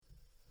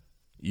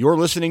You're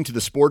listening to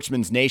the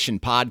Sportsman's Nation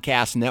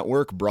Podcast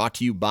Network, brought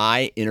to you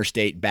by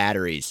Interstate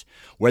Batteries.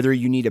 Whether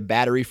you need a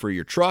battery for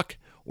your truck,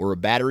 or a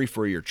battery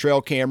for your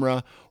trail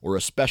camera, or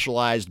a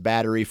specialized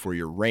battery for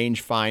your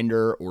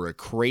rangefinder, or a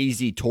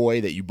crazy toy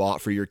that you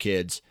bought for your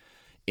kids,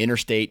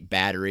 Interstate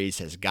Batteries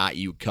has got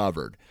you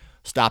covered.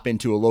 Stop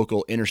into a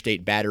local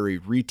Interstate Battery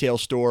retail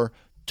store,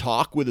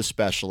 talk with a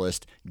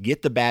specialist,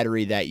 get the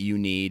battery that you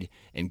need,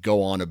 and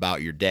go on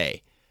about your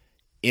day.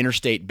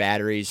 Interstate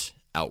Batteries,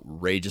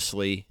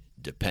 outrageously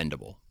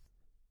dependable.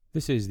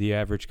 This is the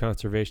Average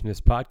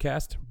Conservationist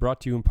Podcast,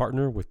 brought to you in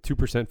partner with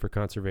 2% for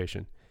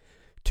Conservation.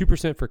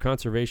 2% for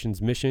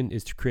Conservation's mission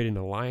is to create an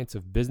alliance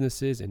of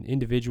businesses and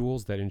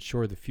individuals that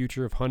ensure the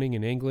future of hunting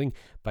and angling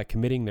by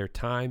committing their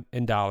time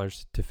and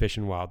dollars to fish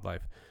and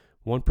wildlife.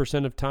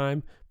 1% of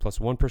time plus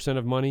 1%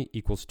 of money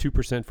equals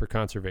 2% for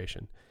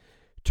conservation.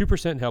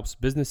 2% helps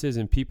businesses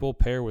and people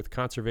pair with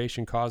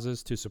conservation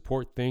causes to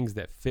support things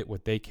that fit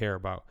what they care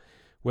about.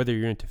 Whether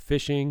you're into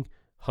fishing,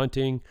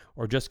 hunting,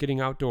 or just getting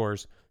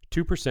outdoors,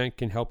 2%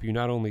 can help you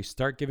not only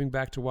start giving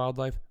back to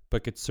wildlife,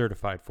 but get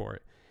certified for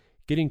it.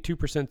 Getting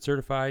 2%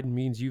 certified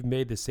means you've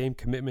made the same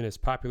commitment as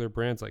popular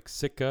brands like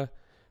Sitka,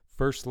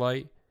 First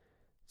Light,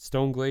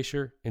 Stone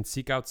Glacier, and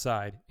Seek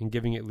Outside in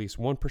giving at least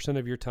 1%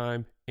 of your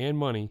time and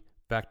money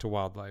back to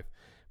wildlife.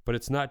 But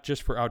it's not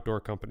just for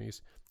outdoor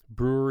companies.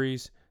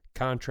 Breweries,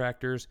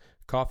 contractors,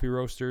 coffee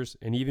roasters,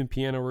 and even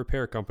piano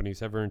repair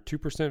companies have earned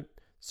 2%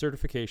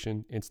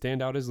 certification and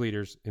stand out as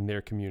leaders in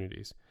their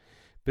communities.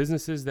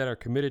 Businesses that are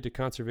committed to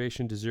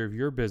conservation deserve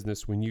your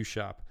business when you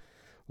shop.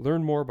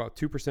 Learn more about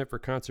 2% for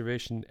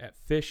Conservation at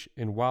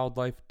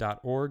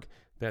fishandwildlife.org.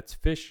 That's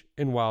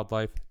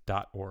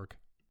fishandwildlife.org.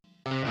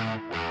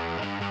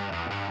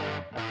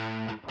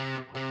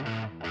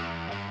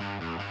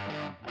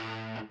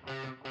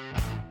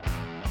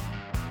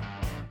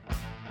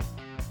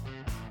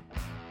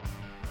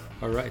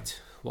 All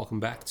right, welcome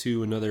back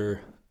to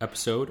another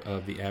episode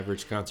of the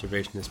Average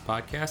Conservationist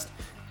Podcast.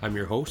 I'm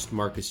your host,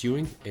 Marcus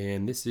Ewing,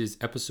 and this is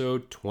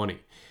episode 20.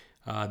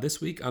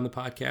 This week on the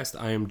podcast,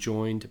 I am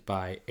joined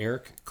by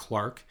Eric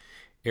Clark.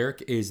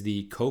 Eric is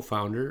the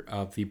co-founder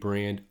of the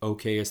brand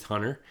Okayest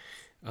Hunter,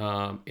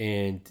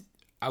 and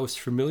I was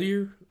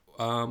familiar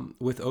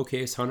with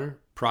Okayest Hunter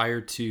prior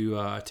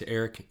to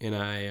Eric and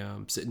I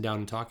sitting down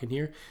and talking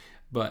here,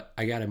 but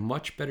I got a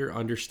much better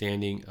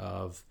understanding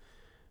of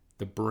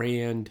the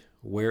brand,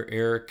 where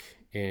Eric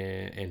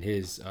and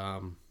his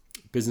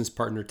business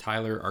partner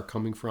Tyler are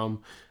coming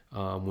from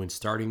when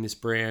starting this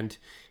brand,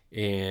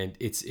 and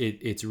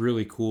it's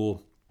really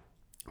cool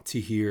to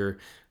hear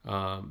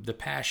the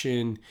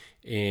passion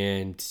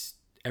and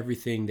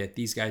everything that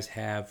these guys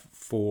have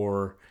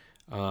for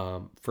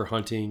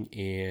hunting,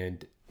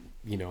 and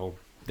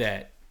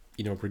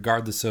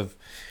regardless of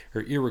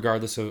or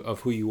irregardless of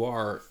who you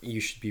are, you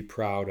should be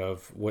proud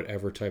of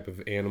whatever type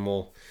of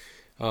animal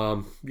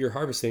you're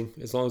harvesting,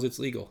 as long as it's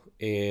legal.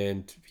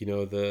 And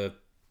the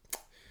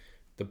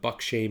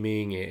buck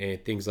shaming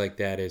and things like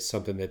that is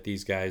something that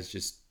these guys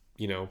just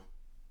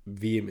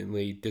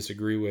vehemently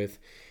disagree with.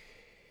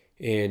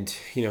 And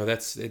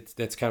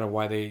that's kind of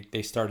why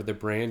they started the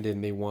brand,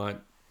 and they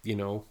want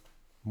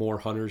more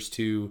hunters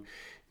to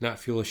not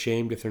feel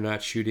ashamed if they're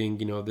not shooting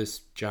this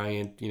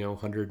giant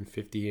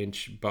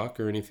 150-inch buck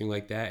or anything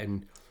like that.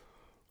 And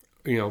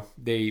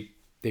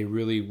they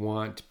really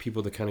want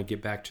people to kind of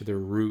get back to their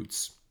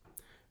roots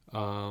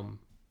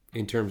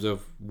in terms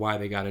of why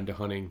they got into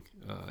hunting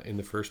in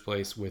the first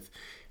place, with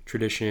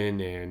tradition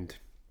and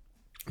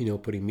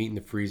putting meat in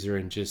the freezer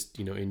and just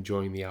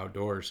enjoying the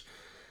outdoors.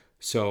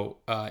 So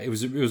it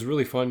was a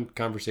really fun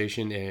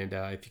conversation, and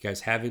if you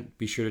guys haven't,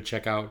 be sure to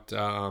check out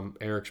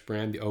Eric's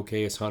brand, the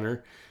Okayest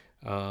Hunter,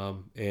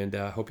 and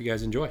hope you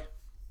guys enjoy.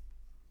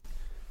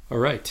 All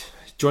right.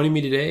 Joining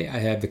me today, I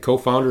have the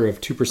co-founder of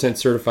 2%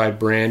 certified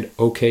brand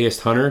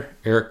Okayest Hunter,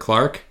 Eric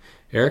Clark.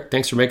 Eric,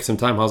 thanks for making some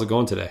time. How's it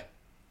going today?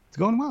 It's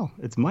going well.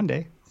 It's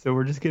Monday, so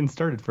we're just getting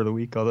started for the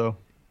week, although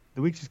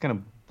the weeks just kind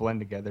of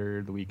blend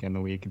together, the week and the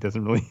week. It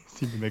doesn't really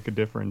seem to make a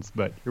difference,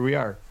 but here we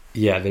are.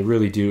 Yeah, they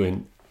really do,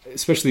 and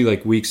especially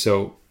like weeks.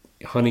 So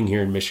hunting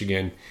here in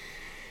Michigan,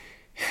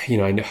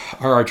 I know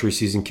our archery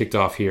season kicked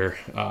off here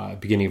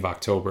beginning of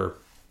October.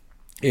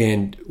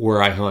 And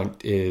where I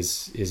hunt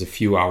is a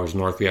few hours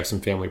north. We have some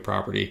family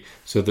property.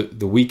 So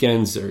the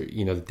weekends, or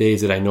the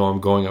days that I know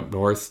I'm going up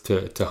north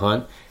to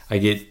hunt, I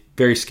get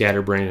very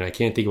scatterbrained and I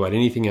can't think about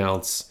anything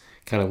else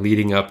kind of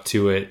leading up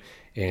to it.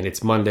 And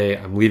it's Monday.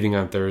 I'm leaving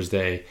on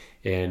Thursday,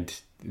 and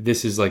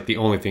this is like the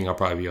only thing I'll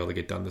probably be able to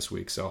get done this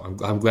week. So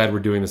I'm glad we're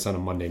doing this on a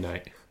Monday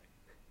night.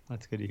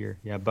 That's good to hear.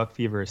 Yeah, buck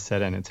fever is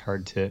set in. It's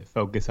hard to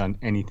focus on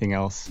anything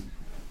else.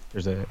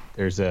 There's a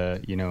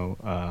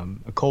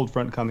cold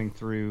front coming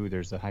through.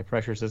 There's a high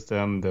pressure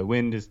system. The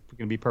wind is going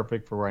to be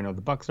perfect for where I know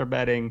the bucks are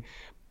bedding,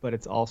 but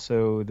it's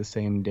also the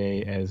same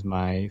day as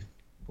my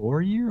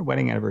 4-year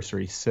wedding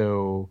anniversary.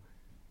 So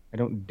I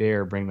don't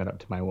dare bring that up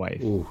to my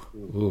wife. Ooh.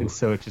 And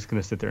so it's just going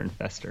to sit there and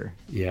fester.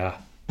 Yeah.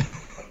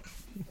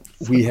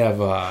 We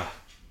have,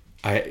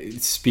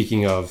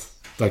 speaking of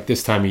like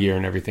this time of year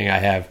and everything, I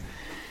have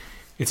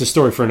it's a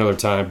story for another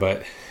time,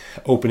 but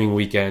opening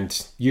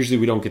weekend, usually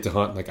we don't get to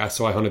hunt.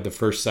 So I hunted the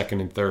 1st, 2nd,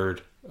 and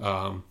 3rd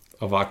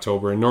of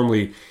October. And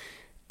normally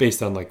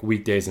based on like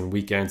weekdays and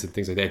weekends and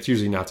things like that, it's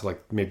usually not to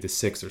like maybe the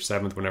 6th or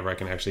 7th whenever I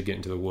can actually get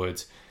into the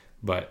woods.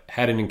 But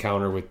had an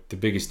encounter with the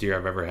biggest deer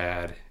I've ever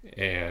had,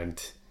 and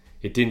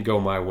it didn't go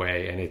my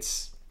way. And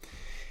it's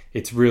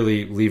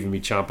really leaving me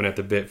chomping at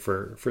the bit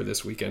for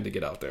this weekend to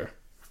get out there.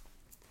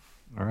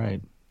 All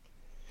right.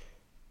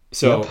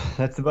 So yep,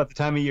 that's about the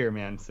time of year,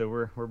 man. So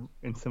we're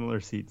in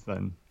similar seats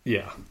then.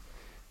 Yeah.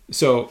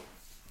 So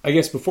I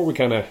guess before we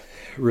kind of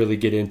really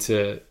get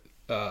into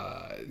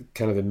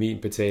kind of the meat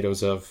and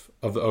potatoes of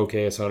the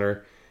Okayest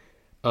hunter,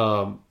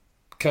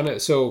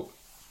 so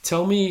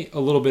tell me a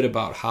little bit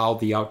about how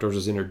the outdoors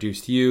was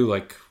introduced to you.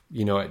 Like,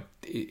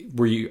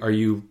 are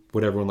you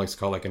what everyone likes to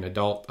call like an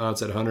adult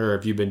onset hunter, or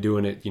have you been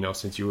doing it,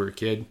 since you were a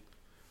kid?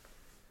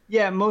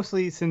 Yeah,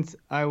 mostly since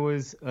I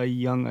was a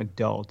young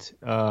adult.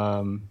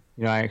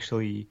 I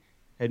actually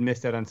had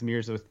missed out on some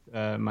years with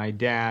my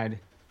dad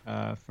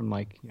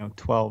from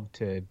 12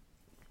 to,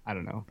 I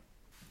don't know,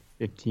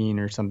 15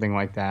 or something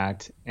like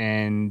that.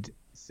 And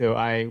so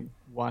I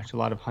watched a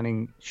lot of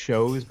hunting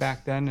shows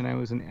back then, and I'm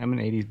an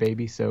 80s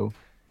baby. So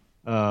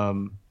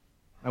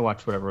I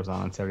watched whatever was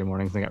on Saturday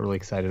mornings and I got really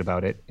excited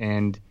about it.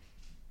 And,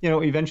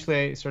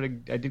 eventually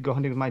I did go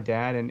hunting with my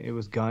dad, and it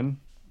was gun,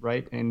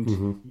 right?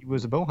 And he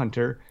was a bow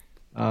hunter.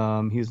 He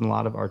was in a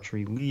lot of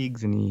archery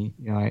leagues, and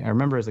I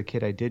remember as a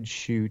kid I did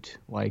shoot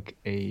like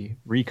a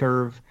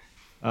recurve,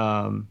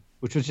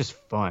 which was just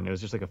fun. It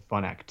was just like a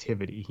fun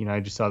activity. I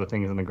just saw the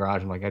things in the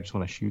garage. I'm like, I just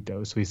want to shoot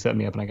those. So he set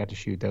me up, and I got to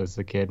shoot those as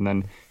a kid. And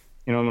then,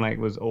 when I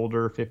was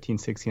older, 15,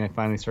 16, I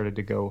finally started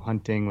to go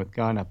hunting with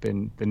gun up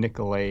in the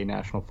Nicolet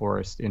National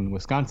Forest in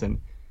Wisconsin.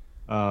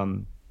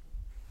 There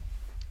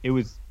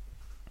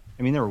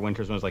were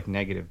winters when it was like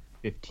negative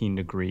 15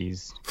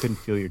 degrees, couldn't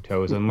feel your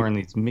toes. I'm wearing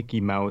these Mickey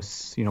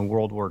Mouse,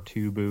 World War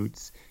II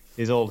boots,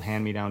 his old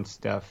hand-me-down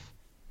stuff,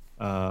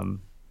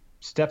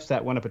 steps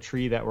that went up a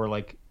tree that were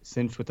like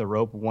cinched with a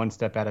rope one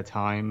step at a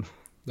time.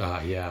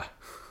 Yeah.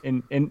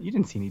 And you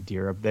didn't see any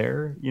deer up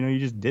there, you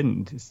just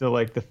didn't. So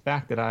like the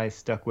fact that I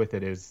stuck with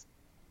it is,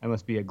 I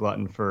must be a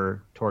glutton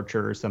for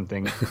torture or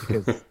something,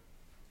 because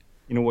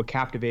what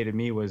captivated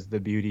me was the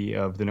beauty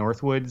of the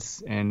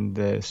Northwoods and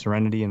the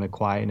serenity and the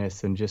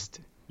quietness, and just,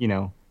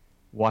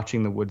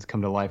 watching the woods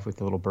come to life with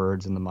the little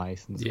birds and the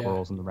mice and the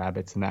squirrels and the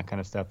rabbits and that kind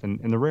of stuff, and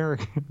the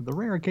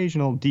rare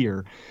occasional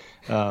deer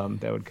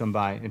that would come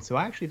by. And so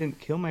I actually didn't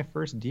kill my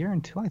first deer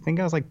until I think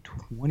I was like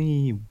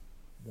 21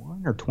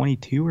 or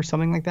 22 or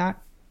something like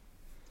that.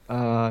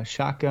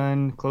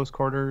 Shotgun, close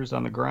quarters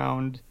on the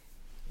ground,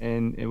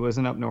 and it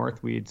wasn't up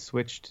north. We had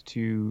switched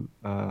to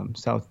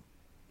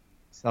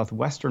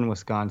southwestern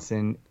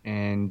Wisconsin,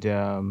 and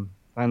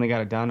finally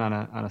got it done on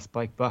a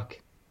spike buck.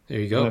 There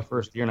you go. The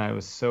first year, and I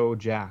was so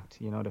jacked,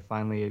 to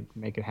finally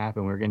make it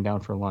happen. We were getting down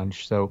for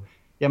lunch. So,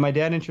 yeah, my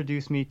dad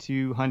introduced me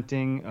to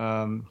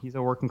hunting. He's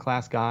a working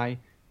class guy.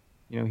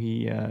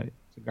 He's a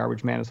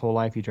garbage man his whole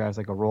life. He drives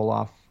like a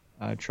roll-off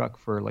truck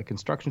for like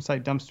construction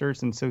site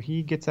dumpsters, and so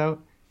he gets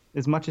out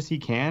as much as he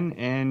can.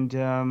 And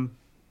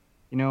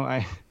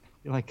I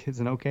feel like as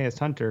an Okayest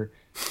hunter,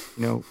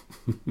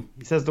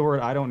 he says the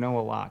word "I don't know"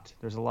 a lot.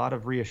 There's a lot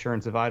of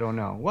reassurance of "I don't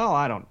know." Well,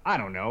 I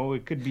don't know.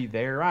 It could be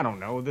there. I don't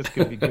know. This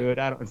could be good.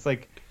 It's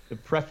like the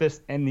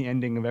preface and the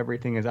ending of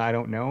everything is "I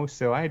don't know."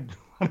 So I had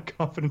a lot of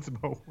confidence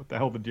about what the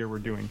hell the deer were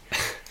doing.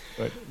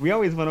 But we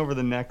always went over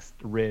the next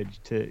ridge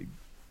to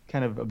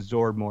kind of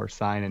absorb more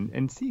sign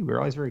and see. We were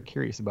always very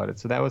curious about it.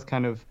 So that was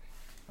kind of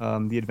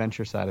the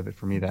adventure side of it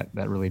for me that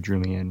really drew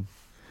me in.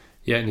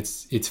 Yeah, and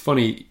it's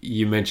funny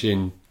you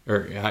mentioned,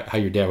 or how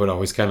your dad would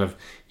always kind of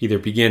either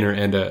begin or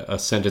end a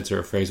sentence or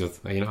a phrase with,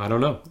 I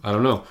don't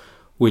know,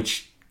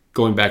 which,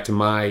 going back to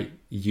my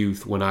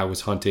youth when I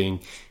was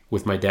hunting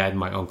with my dad and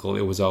my uncle,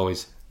 it was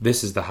always,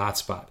 this is the hot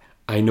spot.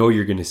 I know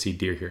you're going to see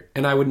deer here.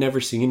 And I would never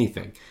see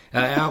anything.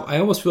 I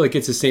almost feel like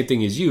it's the same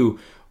thing as you,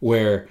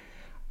 where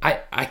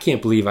I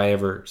can't believe I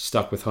ever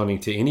stuck with hunting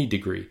to any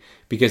degree,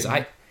 because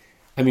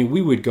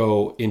we would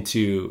go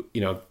into,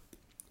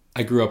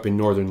 I grew up in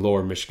northern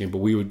lower Michigan, but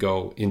we would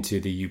go into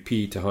the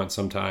UP to hunt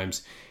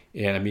sometimes.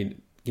 And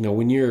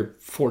when you're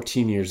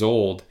 14 years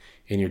old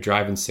and you're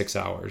driving 6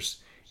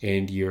 hours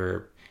and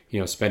you're,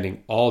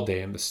 spending all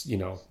day in this,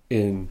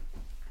 in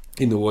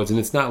the woods, and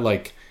it's not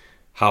like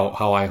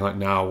how I hunt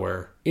now,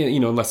 where,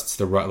 unless it's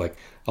the rut, like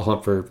I'll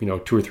hunt for,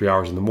 2 or 3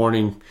 hours in the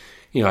morning,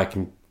 I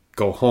can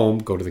go home,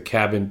 go to the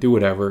cabin, do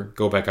whatever,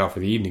 go back out for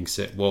the evening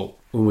sit. Well,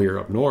 when we were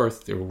up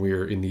north, or when we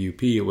were in the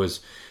UP, it was,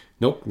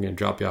 nope, I'm going to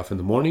drop you off in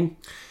the morning.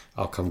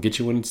 I'll come get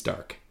you when it's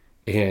dark.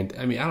 And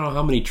I don't know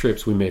how many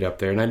trips we made up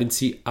there, and I didn't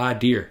see a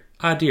deer.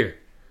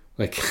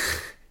 Like,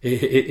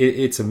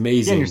 it's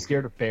amazing. Yeah, and you're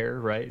scared of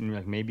bear, right? And you're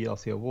like, maybe I'll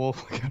see a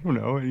wolf. Like, I don't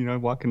know. I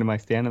walk into my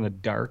stand in the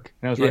dark,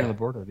 and I was right on the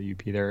border of the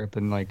UP there, up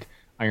in like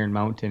Iron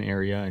Mountain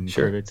area and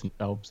Rivets and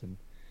Phelps. And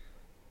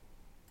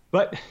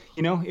But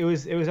it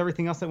was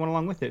everything else that went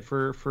along with it.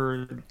 For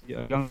a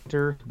young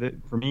hunter,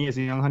 for me as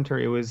a young hunter,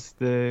 it was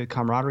the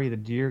camaraderie, the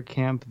deer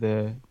camp,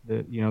 the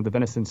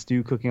venison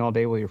stew cooking all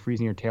day while you're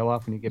freezing your tail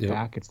off when you get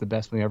back. It's the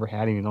best we ever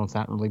had, even though it's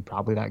not really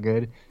probably that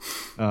good.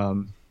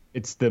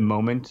 It's the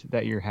moment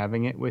that you're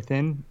having it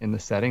within in the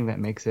setting that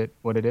makes it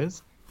what it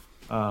is.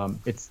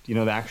 It's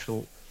the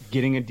actual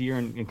getting a deer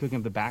and cooking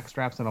up the back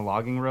straps on a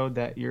logging road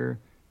that you're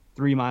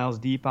 3 miles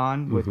deep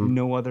on with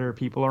no other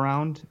people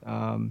around.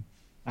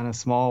 On a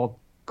small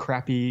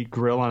crappy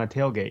grill on a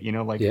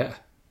tailgate,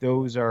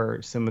 those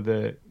are some of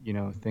the,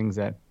 things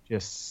that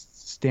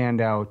just stand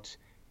out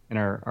and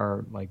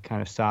are like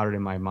kind of soldered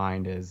in my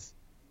mind as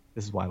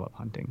this is why I love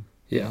hunting.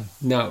 Yeah.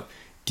 Now,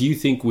 do you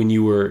think when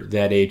you were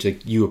that age,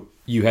 like you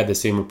had the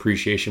same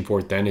appreciation for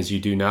it then as you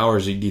do now,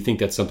 or do you think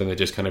that's something that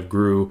just kind of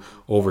grew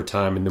over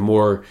time? And the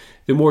more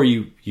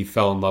you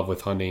fell in love with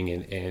hunting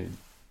and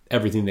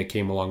everything that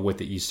came along with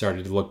it, you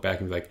started to look back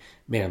and be like,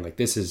 man, like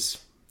this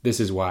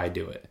is why I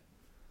do it.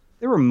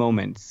 There were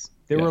moments.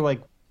 There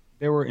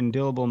were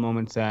indelible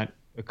moments that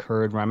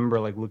occurred. I remember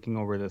like looking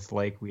over this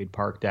lake we had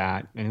parked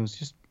at, and it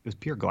was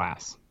pure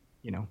glass,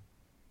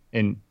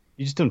 and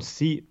you just don't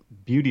see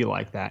beauty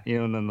like that,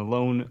 and then the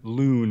lone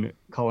loon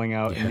calling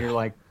out, and you're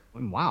like,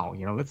 wow,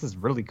 this is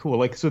really cool.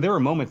 Like, so there were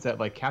moments that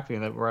like captured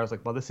that where I was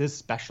like, well, this is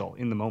special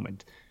in the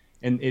moment,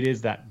 and it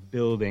is that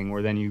building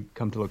where then you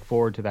come to look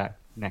forward to that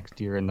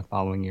next year and the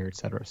following year, et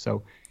cetera.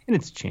 So, and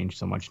it's changed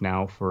so much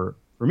now for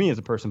me as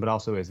a person, but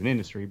also as an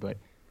industry, but.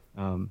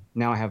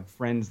 Now I have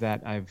friends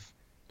that I've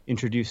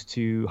introduced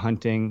to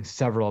hunting,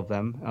 several of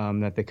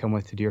them that they come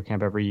with to deer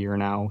camp every year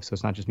now. So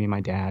it's not just me and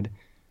my dad.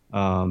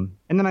 And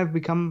then I've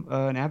become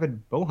an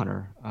avid bow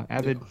hunter.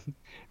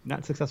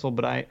 Not successful,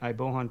 but I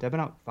bow hunt. I've been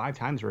out 5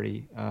 times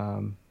already.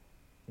 And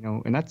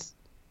that's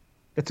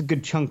a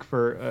good chunk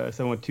for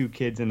someone with 2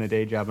 kids and a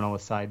day job and all the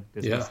side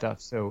business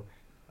stuff. So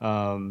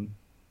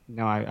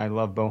I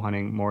love bow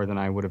hunting more than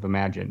I would have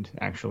imagined.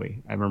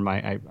 Actually, I remember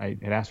I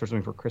had asked for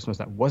something for Christmas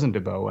that wasn't a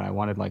bow, and I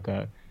wanted like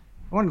a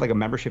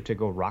membership to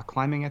go rock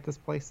climbing at this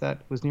place that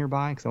was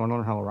nearby because I want to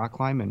learn how to rock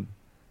climb. And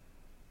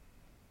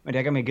my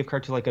dad got me a gift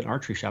card to like an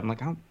archery shop. I'm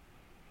like,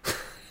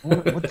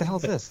 what the hell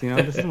is this?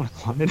 This isn't what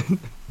I wanted.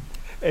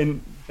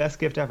 And best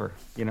gift ever,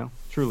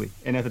 truly.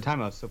 And at the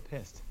time I was so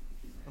pissed.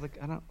 I was like,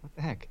 what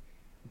the heck?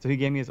 So he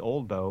gave me his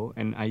old bow,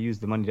 and I used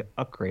the money to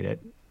upgrade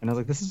it. And I was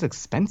like, this is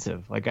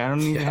expensive. Like, I don't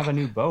even have a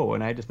new bow,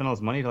 and I had to spend all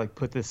this money to like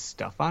put this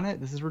stuff on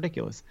it. This is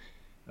ridiculous.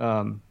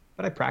 But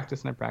I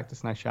practiced and I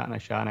practiced and I shot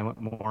and I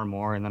went more and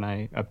more, and then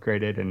I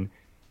upgraded, and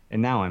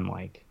now I'm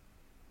like,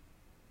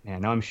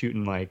 man, now I'm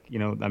shooting like,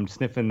 I'm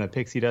sniffing the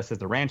pixie dust, as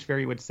the ranch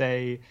fairy would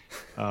say.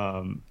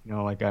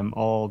 Like I'm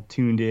all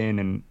tuned in,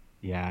 and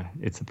yeah,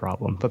 it's a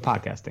problem. But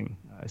podcasting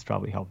has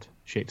probably helped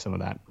shape some of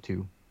that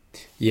too.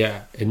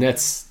 Yeah, and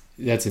that's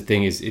the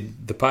thing is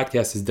the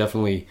podcast is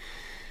definitely.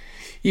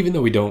 Even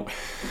though we don't,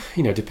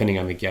 depending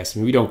on the guest,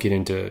 we don't get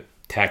into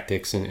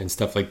tactics and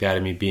stuff like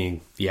that. Being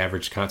the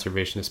average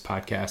conservationist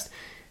podcast,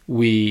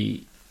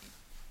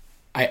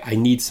 I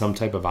need some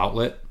type of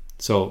outlet.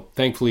 So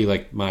thankfully,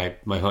 like my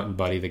hunting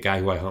buddy, the guy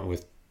who I hunt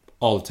with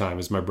all the time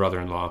is my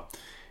brother-in-law.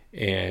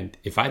 And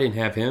if I didn't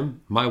have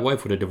him, my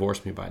wife would have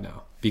divorced me by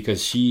now,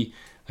 because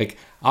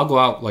I'll go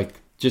out, like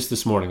just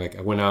this morning, like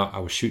I went out, I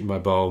was shooting my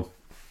bow,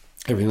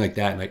 everything like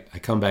that. And I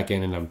come back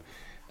in and I'm,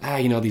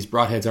 these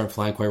broadheads aren't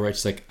flying quite right.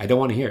 She's like, I don't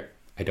want to hear it.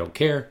 I don't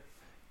care.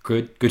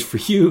 Good for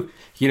you.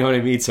 You know what I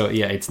mean? So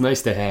yeah, it's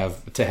nice to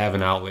have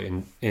an outlet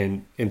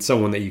and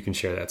someone that you can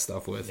share that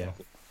stuff with.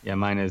 Yeah.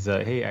 Mine is,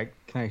 hey,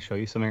 can I show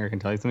you something or can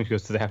I tell you something? She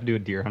goes, does it have to do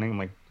with deer hunting? I'm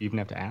like, do you even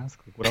have to ask?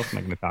 Like, what else am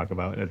I going to talk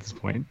about at this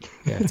point?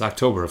 Yeah, it's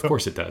October. Of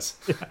course it does.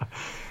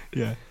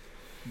 Yeah.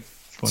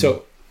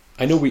 So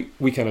I know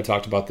we kind of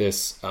talked about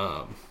this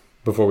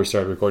before we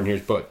started recording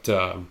here, but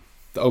the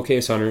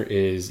Okayest Hunter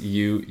is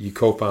you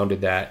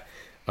co-founded that.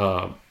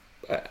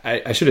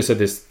 I should have said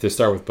this to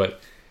start with,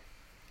 but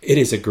it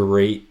is a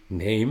great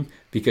name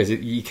because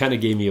you kind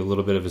of gave me a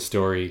little bit of a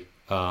story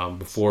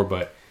before,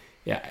 but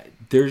yeah,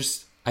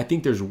 I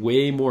think there's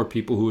way more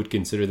people who would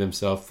consider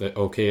themselves the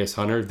Okayest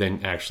Hunter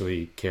than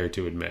actually care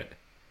to admit.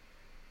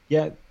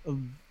 Yeah,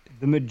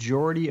 the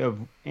majority of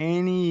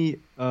any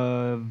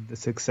of the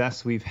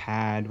success we've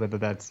had, whether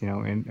that's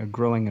in a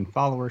growing in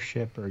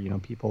followership or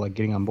people like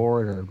getting on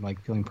board or like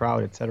feeling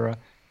proud, etc.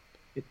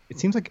 It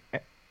seems like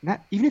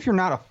not even if you're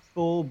not a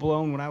full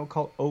blown what I would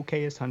call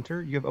Okayest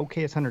Hunter, you have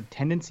Okayest Hunter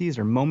tendencies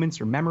or moments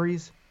or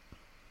memories,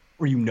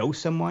 or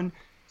someone.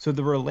 So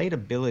the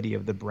relatability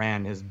of the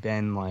brand has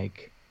been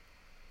like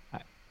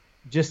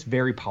just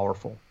very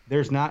powerful.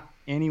 There's not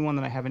anyone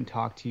that I haven't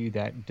talked to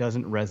that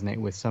doesn't resonate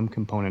with some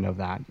component of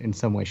that in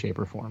some way, shape,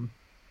 or form.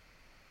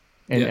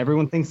 And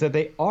everyone thinks that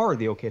they are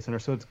the Okayest Hunter,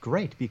 so it's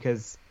great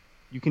because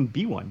you can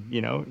be one,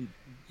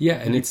 Yeah,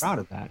 and it's proud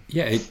of that.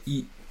 Yeah,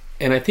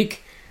 and I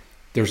think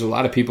there's a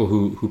lot of people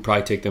who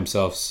probably take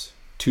themselves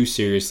too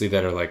seriously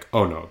that are like,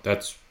 oh no,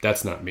 that's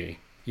not me,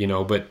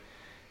 But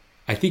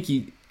I think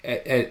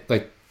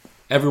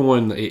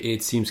everyone,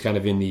 it seems kind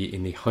of in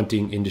the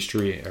hunting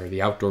industry or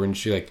the outdoor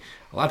industry, like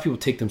a lot of people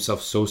take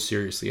themselves so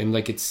seriously, and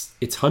like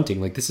it's hunting.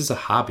 Like this is a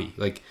hobby.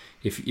 Like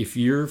if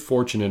you're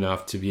fortunate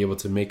enough to be able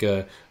to make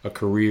a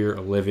career,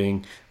 a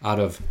living out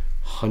of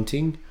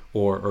hunting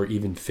or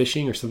even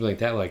fishing or something like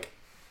that, like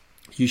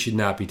you should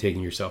not be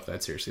taking yourself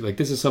that seriously. Like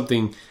this is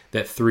something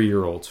that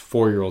 3-year-olds,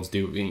 4-year-olds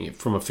do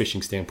from a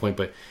fishing standpoint,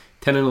 but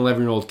 10 and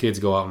 11-year-old kids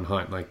go out and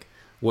hunt. Like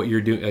what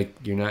you're doing, like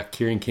you're not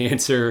curing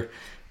cancer.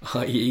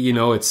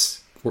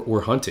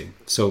 We're hunting,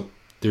 so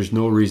there's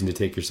no reason to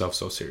take yourself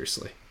so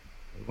seriously.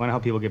 We want to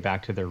help people get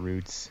back to their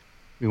roots.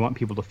 We want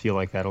people to feel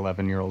like that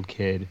 11-year-old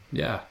kid.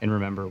 Yeah. And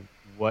remember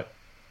what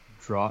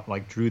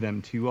drew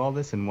them to all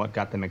this and what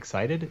got them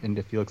excited and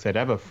to feel excited. I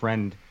have a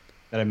friend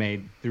that I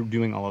made through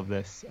doing all of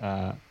this.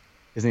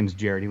 His name's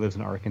Jared. He lives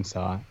in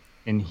Arkansas,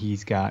 and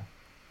he's got,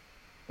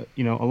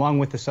 along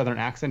with the Southern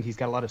accent, he's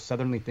got a lot of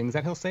Southerly things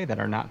that he'll say that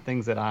are not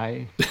things that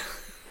that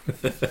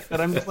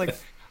I'm just like,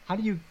 how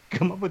do you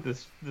come up with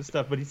this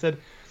stuff? But he said,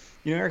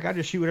 Eric, I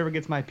just shoot whatever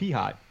gets my pee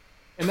hot.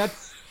 And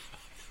that's,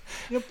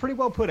 pretty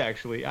well put,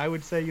 actually. I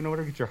would say,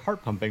 whatever gets your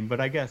heart pumping.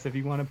 But I guess if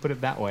you want to put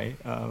it that way,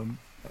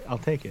 I'll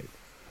take it.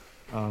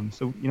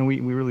 So, we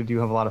really do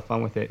have a lot of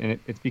fun with it. And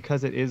it's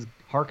because it is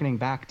hearkening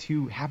back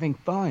to having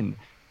fun.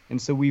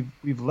 And so we've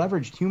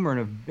leveraged humor in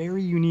a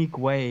very unique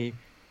way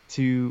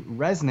to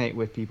resonate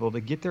with people,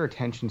 to get their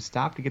attention,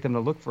 stop to get them to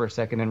look for a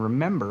second and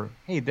remember,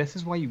 hey, this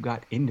is why you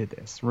got into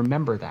this.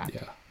 Remember that.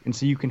 Yeah. And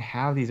so you can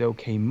have these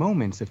okay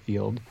moments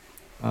afield.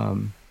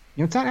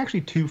 It's not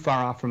actually too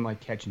far off from like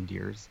catching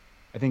deers.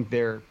 I think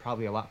they're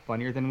probably a lot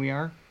funnier than we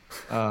are,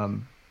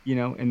 and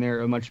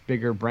they're a much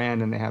bigger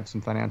brand and they have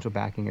some financial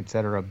backing, et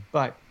cetera.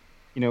 But,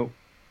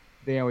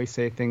 they always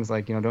say things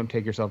like, don't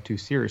take yourself too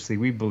seriously.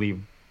 We believe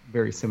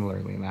very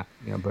similarly in that,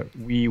 but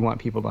we want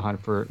people to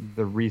hunt for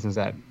the reasons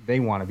that they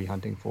want to be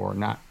hunting for,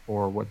 not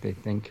for what they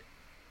think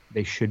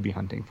they should be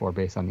hunting for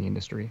based on the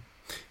industry.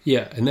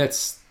 Yeah, and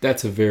that's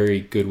a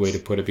very good way to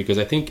put it, because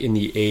I think in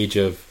the age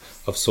of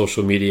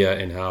social media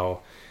and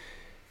how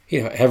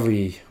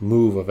every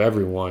move of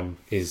everyone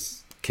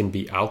can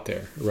be out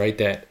there, right?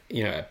 That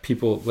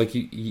people, like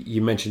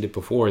you mentioned it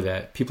before,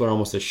 that people are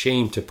almost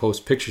ashamed to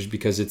post pictures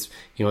because it's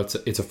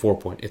it's a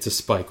 4-point, it's a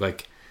spike.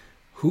 Like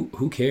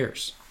who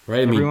cares,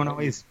 right? Everyone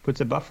always puts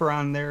a buffer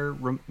on their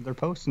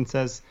post and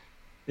says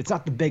it's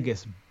not the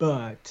biggest,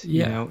 but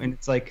and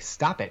it's like,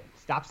 stop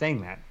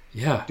saying that.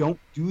 Yeah. Don't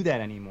do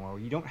that anymore.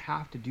 You don't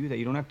have to do that.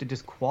 You don't have to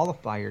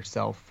disqualify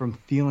yourself from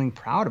feeling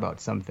proud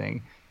about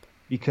something,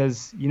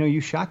 because,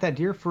 you shot that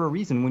deer for a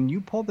reason. When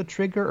you pulled the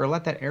trigger or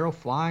let that arrow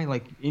fly,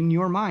 like in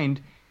your mind,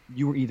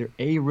 you were either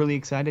really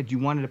excited, you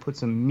wanted to put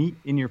some meat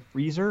in your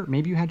freezer.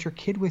 Maybe you had your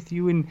kid with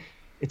you and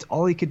it's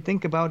all he could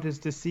think about is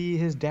to see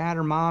his dad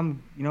or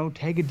mom,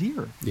 tag a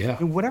deer. Yeah.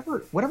 And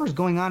whatever's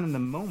going on in the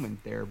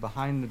moment there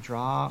behind the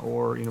draw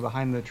or,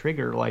 behind the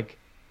trigger, like,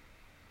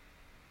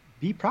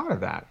 be proud of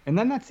that. And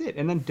then that's it.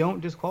 And then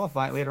don't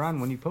disqualify it later on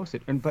when you post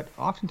it. But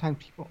oftentimes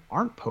people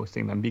aren't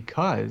posting them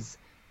because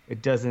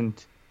it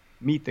doesn't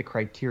meet the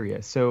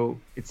criteria. So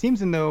it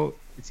seems as though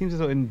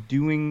in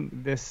doing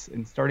this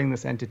and starting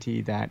this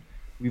entity that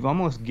we've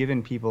almost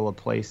given people a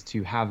place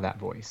to have that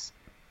voice,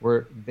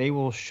 where they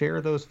will share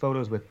those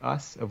photos with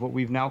us of what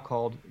we've now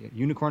called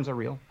unicorns are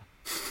real,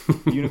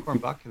 unicorn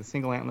buck, the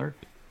single antler,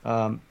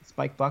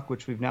 spike buck,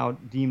 which we've now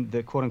deemed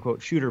the quote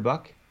unquote shooter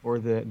buck or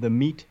the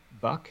meat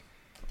buck.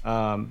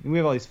 And we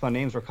have all these fun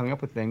names. We're coming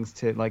up with things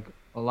to like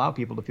allow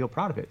people to feel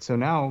proud of it. So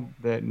now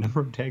the number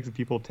of tags of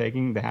people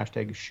taking the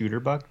hashtag shooter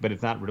buck, but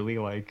it's not really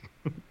like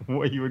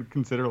what you would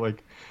consider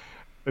like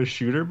a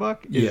shooter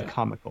buck, is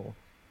comical.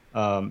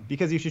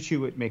 Because you should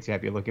shoot what makes you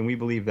happy. Look, and we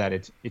believe that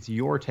it's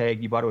your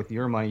tag. You bought it with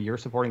your money. You're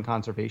supporting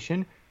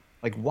conservation.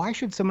 Like, why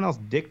should someone else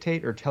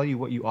dictate or tell you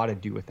what you ought to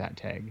do with that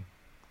tag?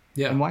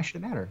 Yeah. And why should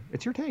it matter?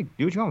 It's your tag.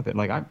 Do what you want with it.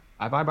 Like,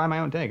 I buy my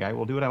own tag. I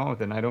will do what I want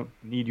with it, and I don't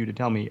need you to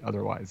tell me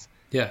otherwise.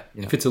 Yeah.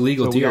 If it's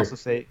illegal deer. We also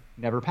say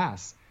never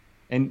pass.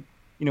 And,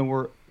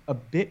 we're a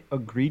bit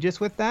egregious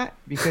with that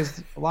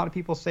because a lot of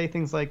people say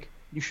things like,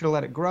 you should have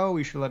let it grow,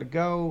 you should have let it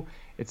go,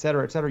 et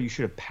cetera, et cetera. You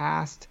should have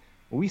passed.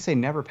 Well, we say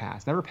never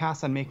pass. Never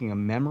pass on making a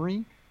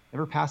memory.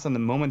 Never pass on the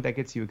moment that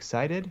gets you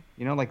excited.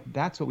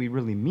 That's what we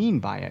really mean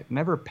by it.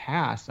 Never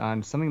pass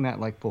on something that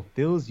like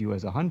fulfills you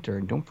as a hunter.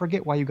 And don't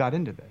forget why you got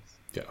into this.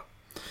 Yeah.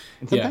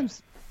 And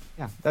sometimes,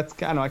 that's,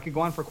 I know I could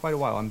go on for quite a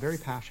while. I'm very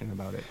passionate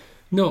about it.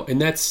 No, and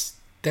that's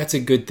a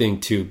good thing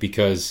too,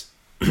 because,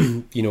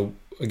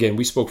 again,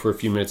 we spoke for a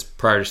few minutes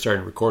prior to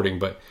starting recording,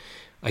 but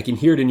I can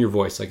hear it in your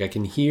voice. Like I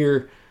can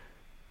hear,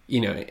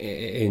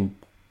 in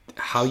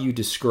how you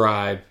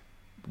describe,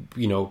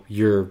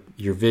 your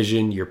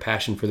vision, your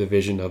passion for the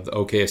vision of the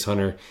Okayest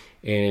hunter.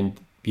 And,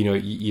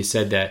 you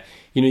said that,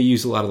 you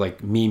use a lot of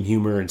like meme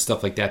humor and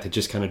stuff like that to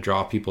just kind of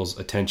draw people's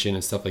attention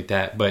and stuff like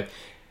that.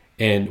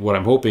 And what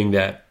I'm hoping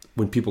that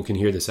when people can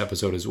hear this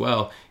episode as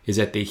well is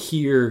that they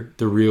hear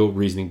the real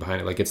reasoning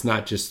behind it. Like, it's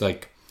not just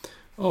like,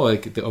 oh,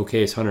 like the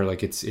Okayest hunter,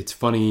 like it's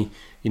funny,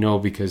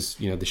 because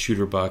the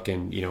shooter buck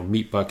and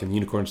meat buck and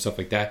unicorn and stuff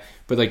like that.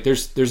 But like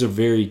there's a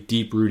very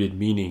deep rooted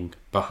meaning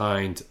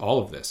behind all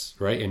of this,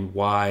 right? And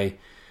why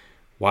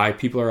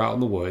people are out in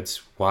the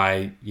woods,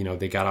 why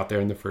they got out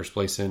there in the first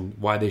place, and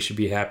why they should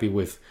be happy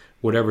with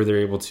whatever they're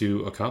able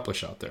to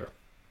accomplish out there.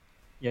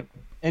 Yep.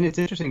 And it's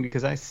interesting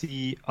because I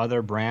see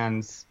other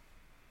brands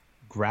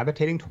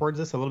gravitating towards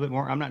this a little bit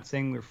more. I'm not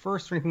saying we're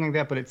first or anything like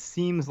that, but it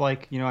seems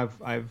like,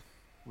 I've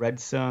read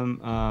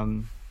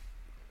some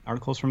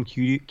articles from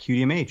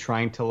QDMA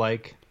trying to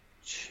like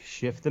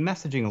shift the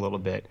messaging a little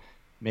bit,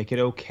 make it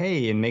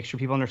okay, and make sure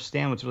people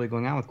understand what's really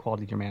going on with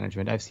quality deer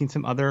management. I've seen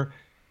some other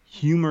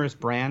humorous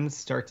brands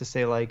start to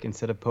say, like,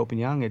 instead of Pope and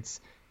Young, it's,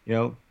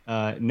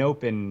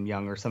 Nope and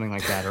Young or something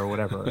like that, or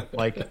whatever,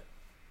 like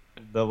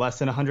the less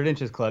than 100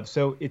 inches club.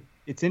 So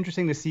it's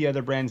interesting to see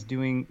other brands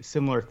doing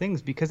similar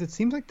things, because it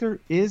seems like there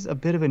is a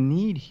bit of a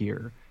need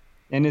here.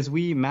 And as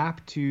we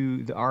map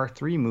to the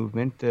R3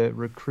 movement, the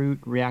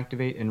recruit,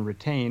 reactivate, and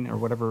retain, or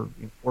whatever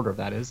order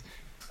that is,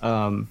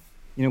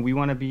 we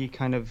want to be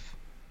kind of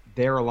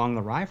there along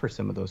the ride for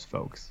some of those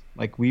folks.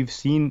 Like we've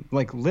seen,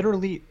 like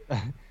literally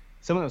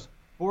some of those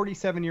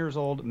 47 years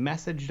old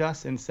messaged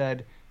us and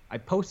said, I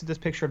posted this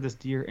picture of this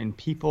deer and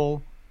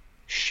people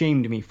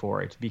shamed me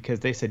for it because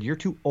they said, you're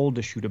too old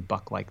to shoot a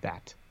buck like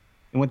that.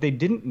 And what they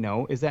didn't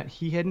know is that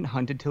he hadn't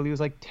hunted till he was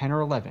like 10 or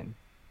 11.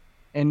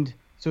 And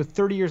so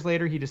 30 years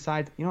later, he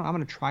decides, I'm going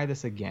to try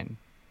this again.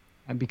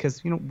 And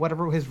because,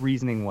 whatever his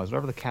reasoning was,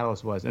 whatever the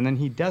catalyst was. And then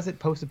he does it,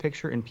 post a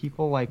picture, and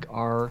people like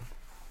are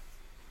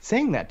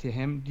saying that to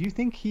him. Do you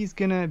think he's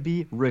going to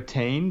be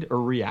retained or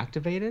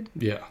reactivated?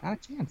 Yeah. Not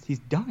a chance. He's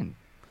done.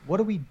 What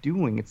are we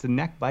doing? It's the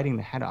neck biting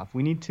the head off.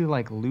 We need to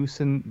like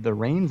loosen the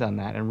reins on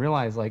that and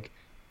realize like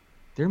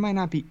there might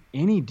not be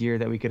any deer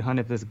that we could hunt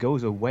if this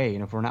goes away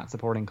and if we're not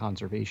supporting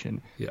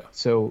conservation. Yeah.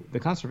 So the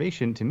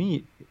conservation, to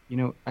me,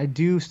 I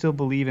do still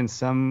believe in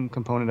some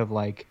component of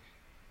like,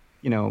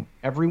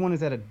 everyone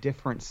is at a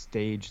different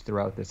stage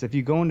throughout this. If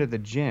you go into the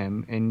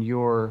gym and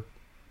you're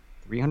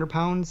 300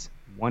 pounds,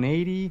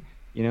 180,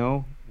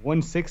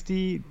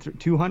 160,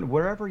 200,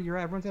 wherever you're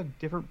at, everyone's at a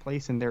different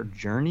place in their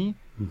journey.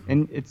 Mm-hmm.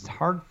 And it's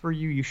hard for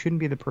you. You shouldn't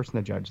be the person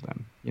to judge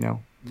them.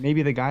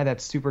 Maybe the guy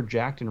that's super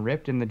jacked and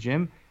ripped in the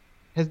gym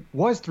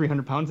was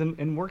 300 pounds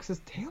and works his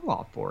tail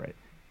off for it.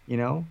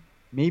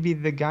 Maybe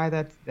the guy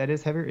that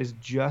is heavier is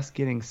just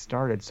getting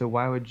started. So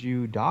why would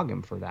you dog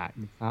him for that?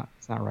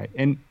 It's not right.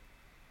 And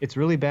it's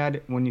really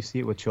bad when you see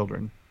it with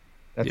children.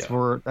 That's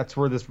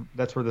where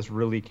this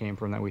really came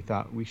from, that we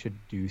thought we should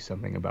do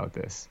something about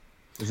this.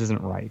 This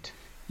isn't right.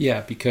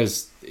 Yeah,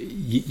 because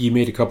you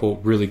made a couple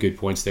really good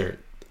points there.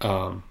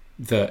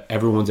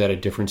 Everyone's at a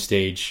different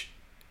stage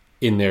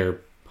in their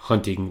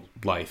hunting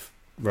life,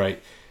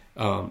 right?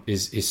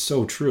 Is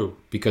so true,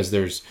 because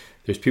there's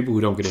people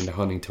who don't get into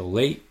hunting till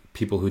late,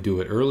 people who do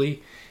it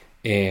early,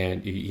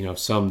 and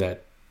some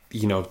that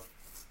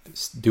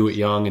do it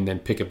young and then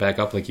pick it back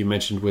up, like you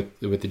mentioned with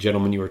the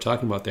gentleman you were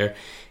talking about there.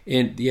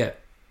 And yeah,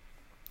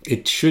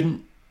 it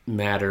shouldn't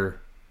matter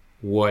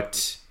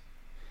what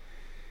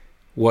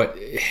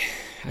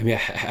I mean,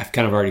 I've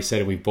kind of already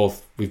said it. We've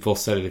both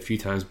said it a few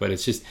times, but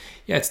it's just,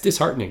 it's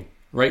disheartening,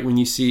 right? When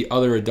you see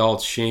other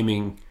adults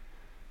shaming,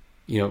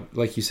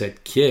 like you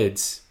said,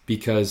 kids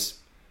because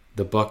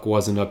the buck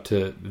wasn't up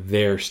to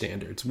their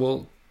standards.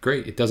 Well,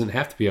 great. It doesn't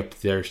have to be up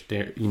to their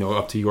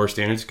up to your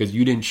standards because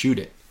you didn't shoot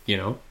it,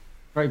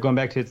 Right. Going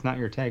back to it's not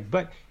your tag.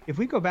 But if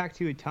we go back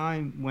to a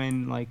time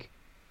when like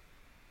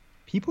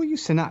people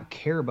used to not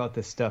care about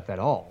this stuff at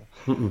all,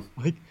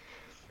 like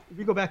if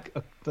we go back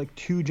like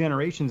 2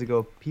 generations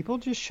ago, people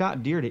just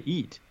shot deer to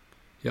eat.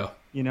 Yeah.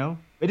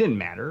 It didn't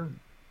matter.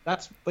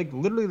 That's like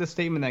literally the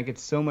statement that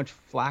gets so much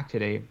flack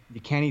today.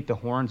 You can't eat the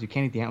horns, you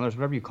can't eat the antlers,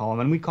 whatever you call them.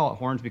 And we call it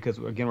horns because,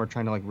 again, we're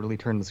trying to like really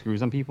turn the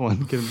screws on people and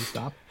get them to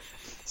stop.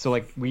 So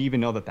like we even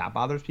know that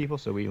bothers people,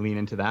 so we lean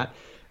into that.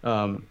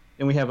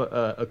 And we have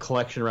a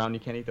collection around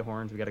you can't eat the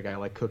horns. We got a guy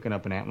like cooking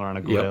up an antler on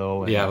a grill.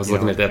 Yep. And, yeah, I was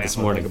looking at that this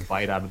morning. Like a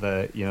bite out of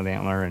the the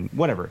antler and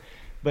whatever.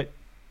 But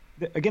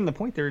again, the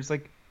point there is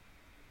like,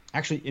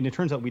 actually, and it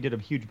turns out we did a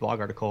huge blog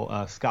article,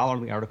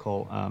 scholarly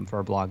article for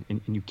our blog, and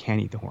you can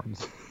eat the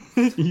horns.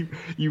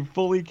 you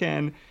fully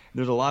can.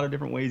 There's a lot of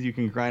different ways you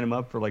can grind them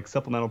up for like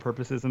supplemental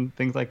purposes and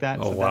things like that.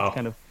 Oh, so wow. That's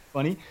kind of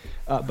funny.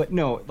 But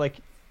no, like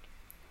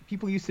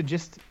people used to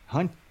just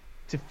hunt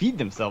to feed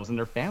themselves and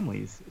their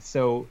families.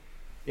 So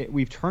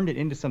we've turned it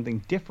into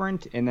something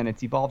different, and then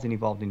it's evolved and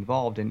evolved and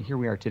evolved, and here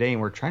we are today,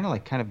 and we're trying to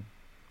like kind of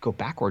go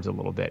backwards a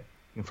little bit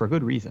for a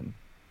good reason.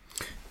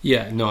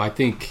 Yeah, no, I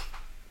think,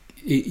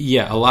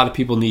 a lot of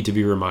people need to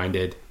be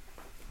reminded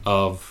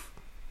of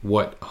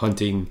what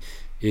hunting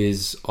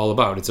is all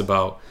about. It's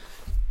about,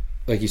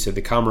 like you said,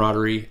 the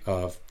camaraderie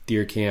of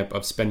deer camp,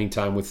 of spending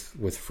time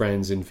with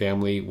friends and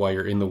family while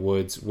you're in the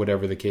woods,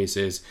 whatever the case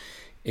is,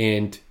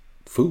 and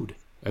food.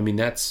 I mean,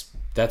 that's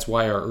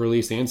why our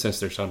earliest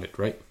ancestors hunted,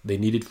 right? They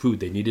needed food.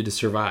 They needed to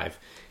survive.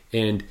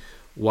 And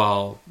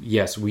while,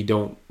 yes, we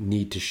don't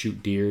need to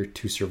shoot deer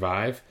to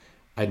survive,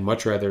 I'd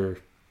much rather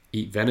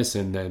eat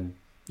venison than,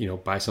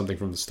 buy something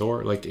from the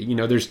store. Like,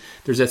 there's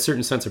that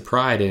certain sense of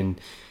pride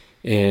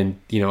and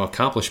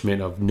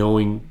accomplishment of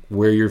knowing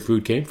where your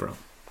food came from.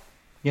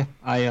 Yeah,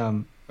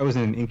 I was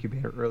in an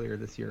incubator earlier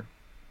this year,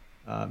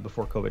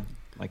 before COVID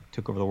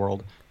took over the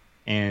world,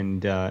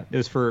 and it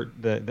was for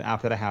the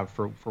app that I have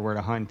for where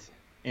to hunt.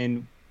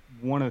 And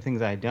one of the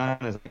things I had done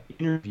is I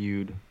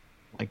interviewed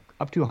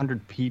up to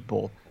 100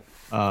 people.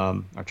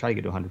 I tried to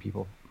get to 100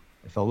 people.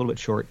 I fell a little bit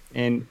short,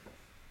 and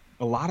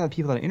a lot of the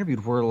people that I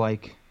interviewed were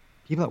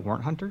people that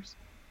weren't hunters,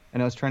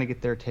 and I was trying to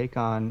get their take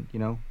on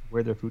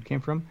where their food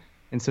came from.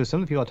 And so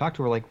some of the people I talked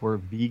to were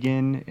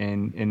vegan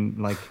and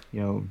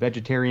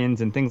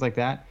vegetarians and things like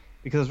that,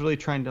 because I was really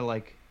trying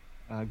to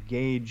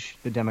gauge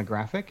the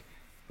demographic.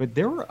 But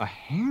there were a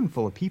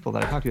handful of people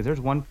that I talked to.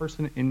 There's one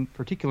person in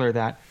particular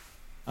that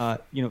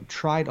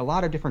tried a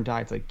lot of different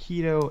diets, like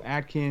keto,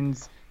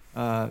 Atkins,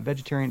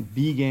 vegetarian,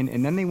 vegan,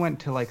 and then they went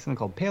to something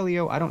called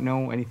paleo. I don't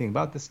know anything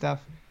about this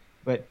stuff,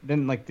 but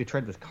then they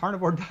tried this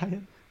carnivore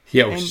diet.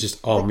 Yeah, which is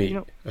just all meat,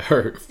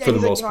 for the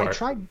most part. I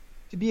tried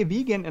to be a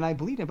vegan and I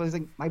believed it, but it's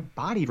my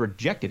body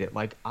rejected it.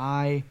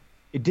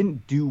 It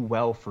didn't do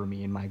well for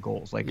me in my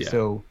goals.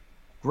 So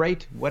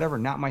great, whatever,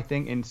 not my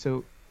thing. And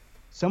so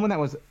someone that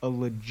was a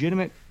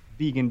legitimate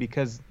vegan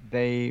because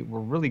they were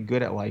really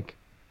good at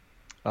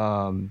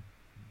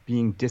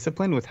being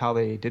disciplined with how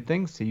they did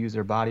things, to use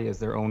their body as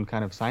their own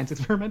kind of science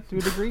experiment to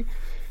a degree.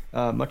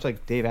 Much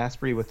like Dave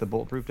Asprey with the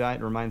bulletproof diet,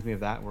 it reminds me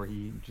of that, where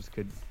he just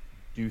could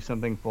do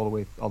something all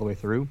the way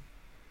through.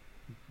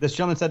 This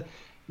gentleman said,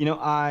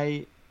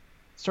 I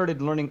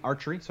started learning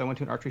archery. So I went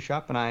to an archery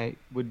shop and I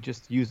would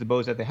just use the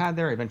bows that they had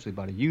there. I eventually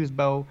bought a used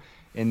bow.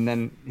 And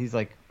then he's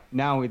like,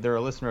 now they're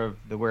a listener of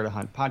the Where to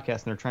Hunt podcast,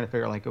 and they're trying to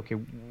figure out okay,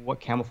 what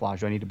camouflage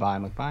do I need to buy?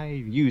 I'm like, buy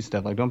used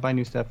stuff. Don't buy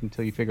new stuff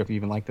until you figure out if you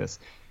even like this.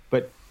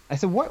 But I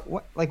said, what,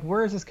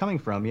 where is this coming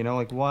from?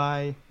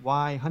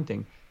 Why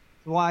hunting?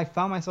 Well, I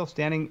found myself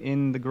standing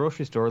in the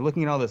grocery store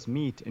looking at all this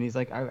meat, and he's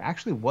like, I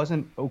actually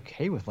wasn't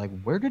okay with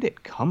where did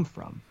it come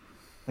from?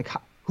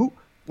 How, who,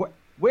 what,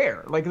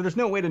 where? There's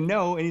no way to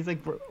know. And he's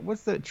like,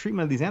 what's the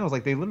treatment of these animals?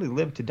 They literally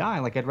live to die.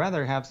 I'd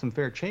rather have some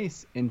fair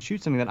chase and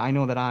shoot something that I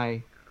know that